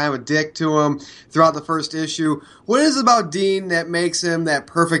 how he was kind of a dick to him throughout the first issue. What is it about Dean that makes him that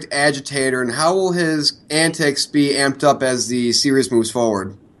perfect agitator, and how will his antics be amped up as the series moves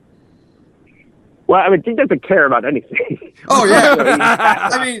forward? Well, I mean, Dean doesn't care about anything. Oh,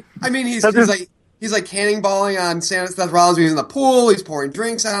 yeah. I mean, he's like cannonballing on Seth Rollins when he's in the pool. He's pouring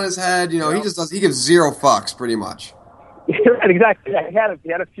drinks on his head. He gives zero fucks, pretty much. Right, exactly. Yeah, he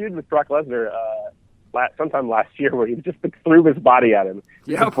had a feud with Brock Lesnar sometime last year where he just threw his body at him,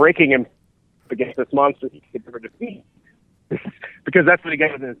 breaking him against this monster he could never defeat. Because that's what he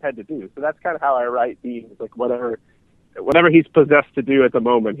gets in his head to do. So that's kind of how I write Dean. It's like whatever he's possessed to do at the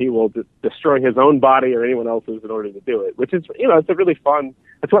moment, he will destroy his own body or anyone else's in order to do it. Which is, it's a really fun.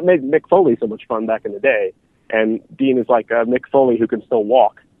 That's what made Mick Foley so much fun back in the day. And Dean is like a Mick Foley who can still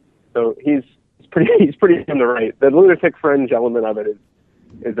walk. So he's pretty in the right. The lunatic fringe element of it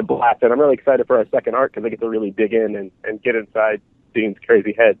is a blast, and I'm really excited for our second arc because I get to really dig in and get inside Dean's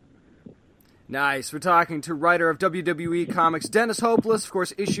crazy head. Nice. We're talking to writer of WWE Comics, Dennis Hopeless. Of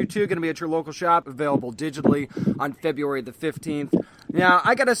course, issue 2 going to be at your local shop, available digitally on February the 15th. Now,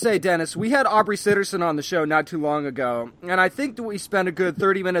 I got to say, Dennis, we had Aubrey Sitterson on the show not too long ago, and I think that we spent a good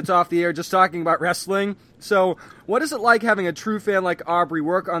 30 minutes off the air just talking about wrestling. So, what is it like having a true fan like Aubrey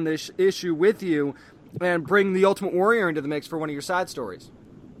work on this issue with you and bring the Ultimate Warrior into the mix for one of your side stories?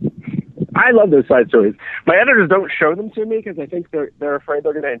 I love those side stories. My editors don't show them to me because I think they're afraid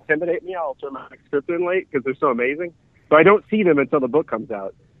they're going to intimidate me. I'll turn my script in late because they're so amazing. So I don't see them until the book comes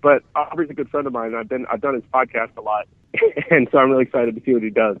out. But Aubrey's a good friend of mine. I've done his podcast a lot, and so I'm really excited to see what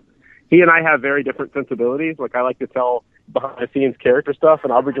he does. He and I have very different sensibilities. Like, I like to tell behind-the-scenes character stuff,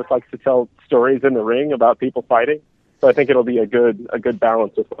 and Aubrey just likes to tell stories in the ring about people fighting. So I think it'll be a good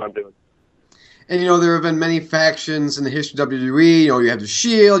balance with what I'm doing. And, there have been many factions in the history of WWE. You have the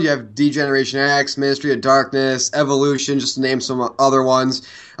Shield, you have D-Generation X, Ministry of Darkness, Evolution, just to name some other ones.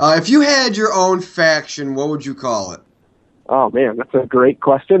 If you had your own faction, what would you call it? Oh, man, that's a great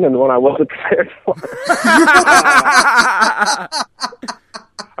question and one I wasn't prepared for.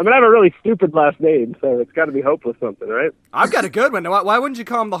 I mean, I have a really stupid last name, so it's got to be Hopeless something, right? I've got a good one. Why wouldn't you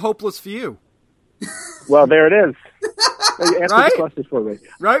call him the Hopeless Few? Well, there it is. Answer right? the question for me.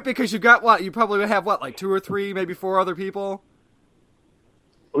 Right? Because you've got what? You probably have what, like 2 or 3, maybe 4 other people?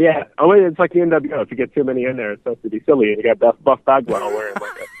 Yeah. Only it's like the NWO. If you get too many in there, it's supposed to be silly. And you got Buff Bagwell wearing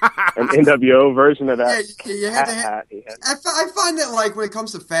like an NWO version of that. Yeah, you had to have, I find that, like, when it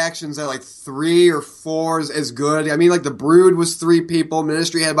comes to factions, that like 3 or 4 is good. I mean, like, the Brood was 3 people.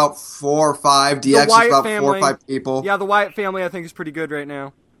 Ministry had about 4 or 5. DX was about family. 4 or 5 people. Yeah, the Wyatt family, I think, is pretty good right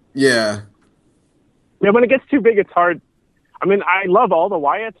now. Yeah. Yeah, when it gets too big, it's hard. I mean, I love all the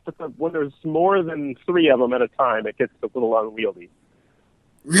Wyatts, but when there's more than 3 of them at a time, it gets a little unwieldy.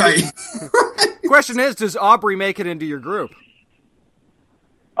 Right. Question is, does Aubrey make it into your group?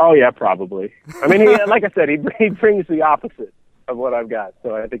 Oh, yeah, probably. I mean, like I said, he brings the opposite of what I've got,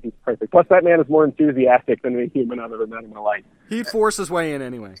 so I think he's perfect. Plus, that man is more enthusiastic than any human I've ever met in my life. He'd force his way in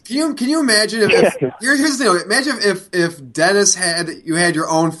anyway. Can you imagine if here's the thing. Imagine if Dennis had your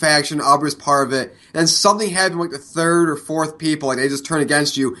own faction, Aubrey was part of it, and something happened like the 3rd or 4th people, like they just turned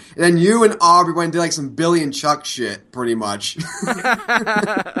against you, and then you and Aubrey went and did like some Billy and Chuck shit, pretty much.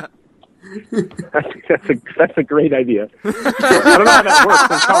 That's a great idea. I don't know how that works in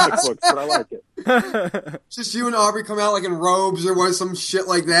comic books, but I like it. Just you and Aubrey come out like in robes or some shit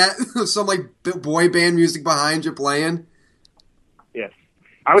like that. Some like boy band music behind you playing. Yes.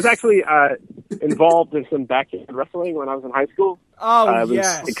 I was actually involved in some backyard wrestling when I was in high school. Oh,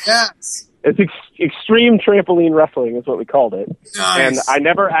 yes. Yes. It's extreme trampoline wrestling is what we called it. Nice. And I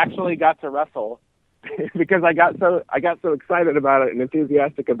never actually got to wrestle because I got so excited about it and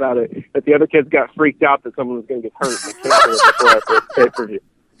enthusiastic about it that the other kids got freaked out that someone was going to get hurt and canceled it before our first pay-per-view.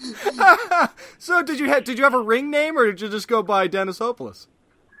 So did you have a ring name, or did you just go by Dennis Hopeless?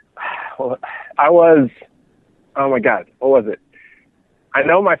 Well, I was, oh my God, what was it? I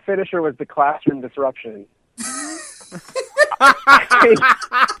know my finisher was the Classroom Disruption.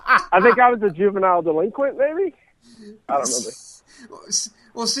 I think I was a juvenile delinquent, maybe? I don't remember.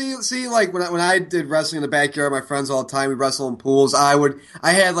 Well, see, like when I did wrestling in the backyard, my friends all the time, we wrestle in pools. I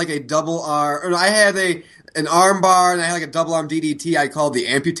had like a double arm, I had an arm bar, and I had like a double arm DDT. I called the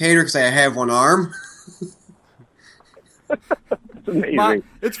amputator because I have one arm. It's amazing.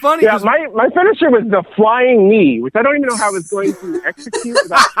 It's funny. Yeah, my finisher was the flying knee, which I don't even know how I was going to execute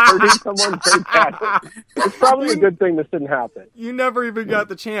without hurting someone very badly. It's probably a good thing this didn't happen. You never even got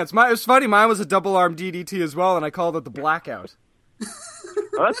the chance. It was funny. Mine was a double arm DDT as well, and I called it the blackout.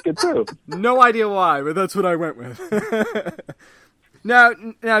 Oh, that's good too. No idea why, but that's what I went with. Now,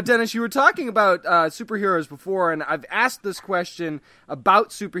 Dennis, you were talking about superheroes before, and I've asked this question about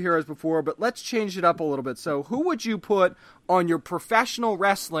superheroes before, but let's change it up a little bit. So, who would you put on your professional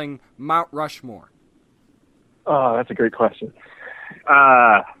wrestling Mount Rushmore? Oh, that's a great question.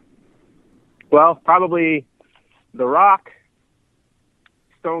 Well, probably The Rock,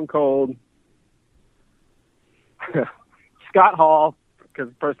 Stone Cold, Scott Hall,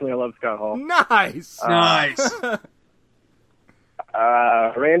 because personally I love Scott Hall. Nice. Nice.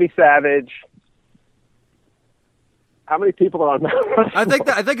 Randy Savage. How many people are on that? I think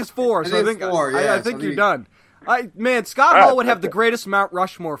it's 4. So I think 4. Yeah, I think you're done. Scott Hall would have the greatest Mount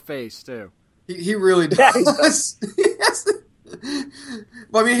Rushmore face too. He really does.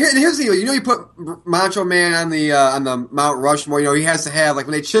 Well, I mean, here's the deal. You know, you put Macho Man on the Mount Rushmore. You know, he has to have, like,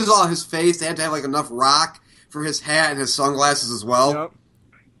 when they chisel out his face, they have to have like enough rock for his hat and his sunglasses as well. Yep.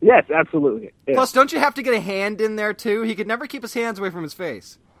 Yes, absolutely. Yeah. Plus, don't you have to get a hand in there too? He could never keep his hands away from his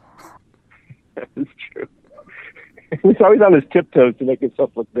face. That's true. He's always on his tiptoes to make himself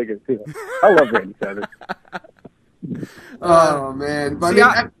look bigger too. I love Randy Savage. Oh man! But See,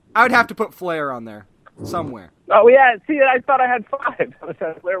 I would have to put Flair on there somewhere. Oh yeah, see, I thought I had 5.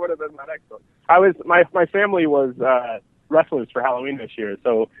 Flair would have been my next one. My family was wrestlers for Halloween this year,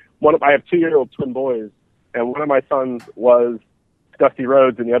 so I have 2-year-old twin boys, and one of my sons was Dusty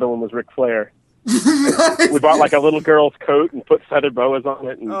Rhodes, and the other one was Ric Flair. We bought like a little girl's coat and put feather boas on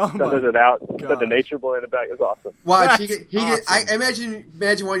it and feathered it out. And said the Nature Boy in the back. It was awesome. Watch, awesome. I imagine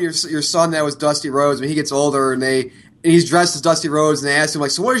one of your son that was Dusty Rhodes when he gets older and he's dressed as Dusty Rhodes, and they ask him,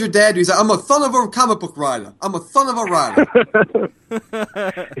 like, so what does your dad do? He's like, I'm a son of a comic book writer. I'm a son of a writer.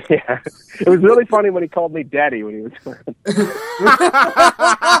 Yeah. It was really funny when he called me Daddy when he was around.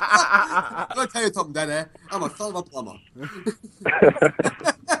 I'm going to tell you something, Daddy. I'm a son of a plumber.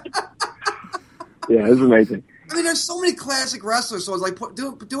 Yeah, it was amazing. I mean, there's so many classic wrestlers, so it's like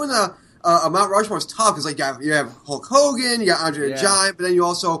doing a Mount Rushmore is tough because like you have Hulk Hogan, you got Andre the Giant, but then you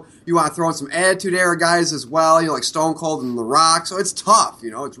want to throw in some Attitude Era guys as well, like Stone Cold and The Rock. So it's tough,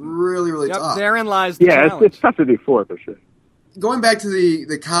 it's really really tough. Therein lies the challenge. It's tough to do 4 for sure. Going back to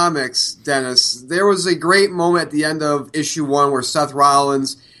the comics, Dennis, there was a great moment at the end of issue 1 where Seth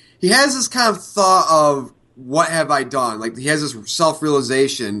Rollins, he has this kind of thought of, what have I done? Like, he has this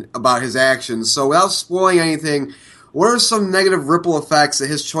self-realization about his actions. So without spoiling anything, what are some negative ripple effects that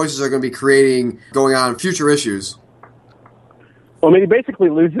his choices are going to be creating going on in future issues? Well, I mean, he basically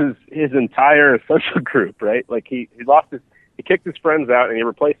loses his entire social group, right? Like, he kicked his friends out and he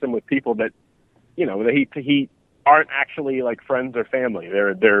replaced them with people that, that he aren't actually like friends or family.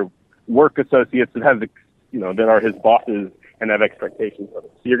 They're work associates that have that are his bosses and have expectations of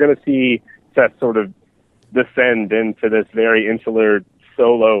him. So you're going to see Seth sort of descend into this very insular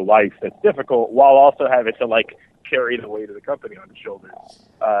solo life that's difficult while also having to like carry the weight of the company on his shoulders.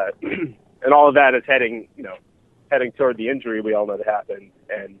 And all of that is heading toward the injury we all know that happened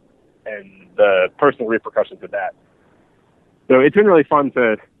and the personal repercussions of that. So it's been really fun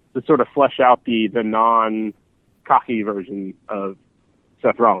to sort of flesh out the non-cocky version of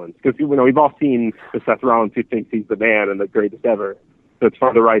Seth Rollins. Because, we've all seen the Seth Rollins who thinks he's the man and the greatest ever. So it's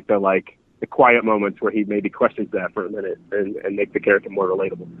fun to write the quiet moments where he maybe questions that for a minute and make the character more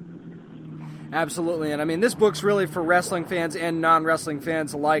relatable. Absolutely, and I mean, this book's really for wrestling fans and non-wrestling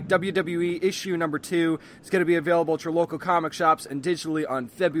fans alike. WWE issue number 2 is going to be available at your local comic shops and digitally on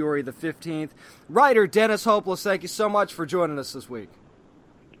February the 15th. Writer Dennis Hopeless, thank you so much for joining us this week.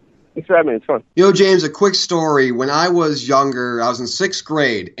 Thanks for having me. It's fun. James, a quick story. When I was younger, I was in 6th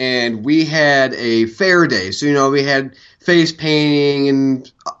grade, and we had a fair day. So, we had face painting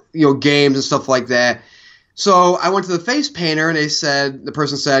and, games and stuff like that. So I went to the face painter, and the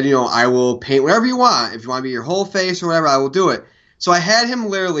person said, I will paint whatever you want. If you want to be your whole face or whatever, I will do it. So I had him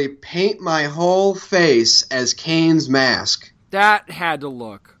literally paint my whole face as Kane's mask. That had to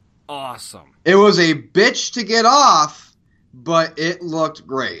look awesome. It was a bitch to get off, but it looked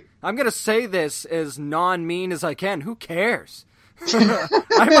great. I'm going to say this as non-mean as I can. Who cares?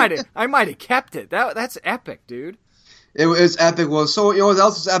 I might have kept it. That's epic, dude. It was epic. Well, so what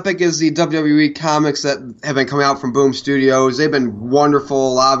else is epic is the WWE comics that have been coming out from Boom Studios. They've been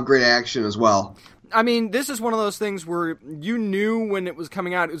wonderful, a lot of great action as well. I mean, this is one of those things where you knew when it was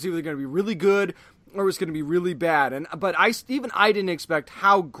coming out it was either going to be really good or it was going to be really bad. But I didn't expect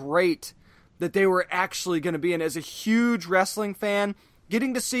how great that they were actually going to be. And as a huge wrestling fan,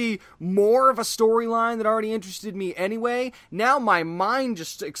 getting to see more of a storyline that already interested me anyway, now my mind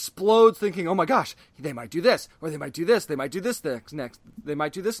just explodes thinking, oh my gosh, they might do this, or they might do this, they might do this next, they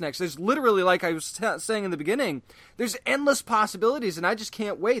might do this next. There's literally, like I was saying in the beginning, there's endless possibilities, and I just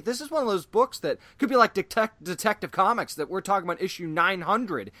can't wait. This is one of those books that could be like Detective Comics, that we're talking about issue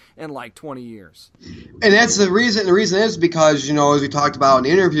 900 in like 20 years. And that's the reason. The reason is because, as we talked about in the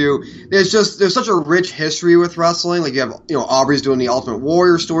interview, there's such a rich history with wrestling. Like you have, Aubrey's doing the Ultimate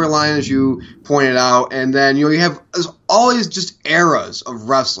Warrior storyline, as you pointed out, and then you have all these just eras of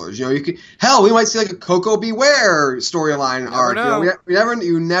wrestlers. We might see like a Coco Beware storyline arc.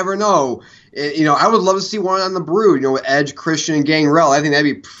 You never know. I would love to see one on the Brood, with Edge, Christian, and Gangrel. I think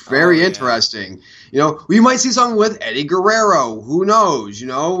that'd be very interesting. We might see something with Eddie Guerrero. Who knows,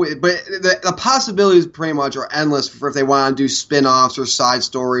 But the possibilities pretty much are endless for if they want to do spin-offs or side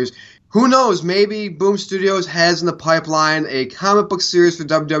stories. Who knows? Maybe Boom Studios has in the pipeline a comic book series for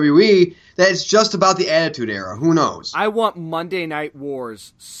WWE that's just about the Attitude Era. Who knows? I want Monday Night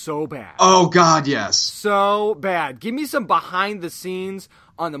Wars so bad. Oh, God, yes. So bad. Give me some behind the scenes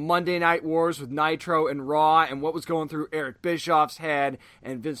on the Monday Night Wars with Nitro and Raw and what was going through Eric Bischoff's head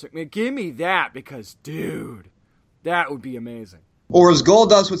and Vince McMahon. Give me that because, dude, that would be amazing. Or as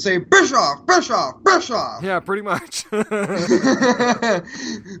Goldust would say, Bischoff, Bischoff, Bischoff. Yeah, pretty much. But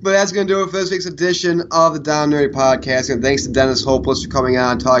that's going to do it for this week's edition of the Down Nerdy Podcast. And thanks to Dennis Hopeless for coming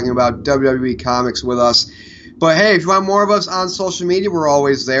on talking about WWE Comics with us. But hey, if you want more of us on social media, we're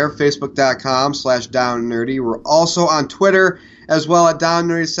always there. Facebook.com/DownNerdy. We're also on Twitter as well at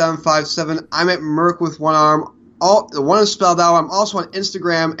DownNerdy757. I'm at Merc with one arm. The one is spelled out. I'm also on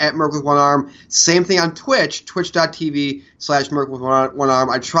Instagram at Merc with one arm. Same thing on Twitch, twitch.tv/Merc with one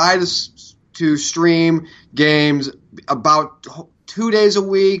arm. I try to stream games about 2 days a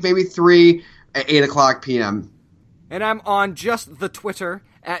week, maybe 3 at 8 o'clock p.m. And I'm on just the Twitter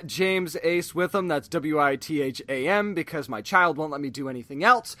at James Ace Witham. That's WITHAM because my child won't let me do anything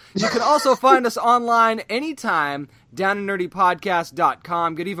else. You can also find us online anytime,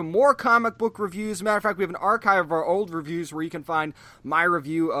 downandnerdypodcast.com. Get even more comic book reviews. As a matter of fact, we have an archive of our old reviews where you can find my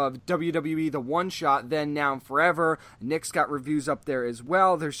review of WWE The One Shot, Then, Now, and Forever. Nick's got reviews up there as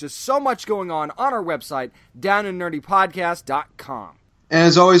well. There's just so much going on our website, downandnerdypodcast.com. And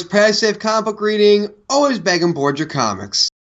as always, practice safe comic book reading. Always bag and board your comics.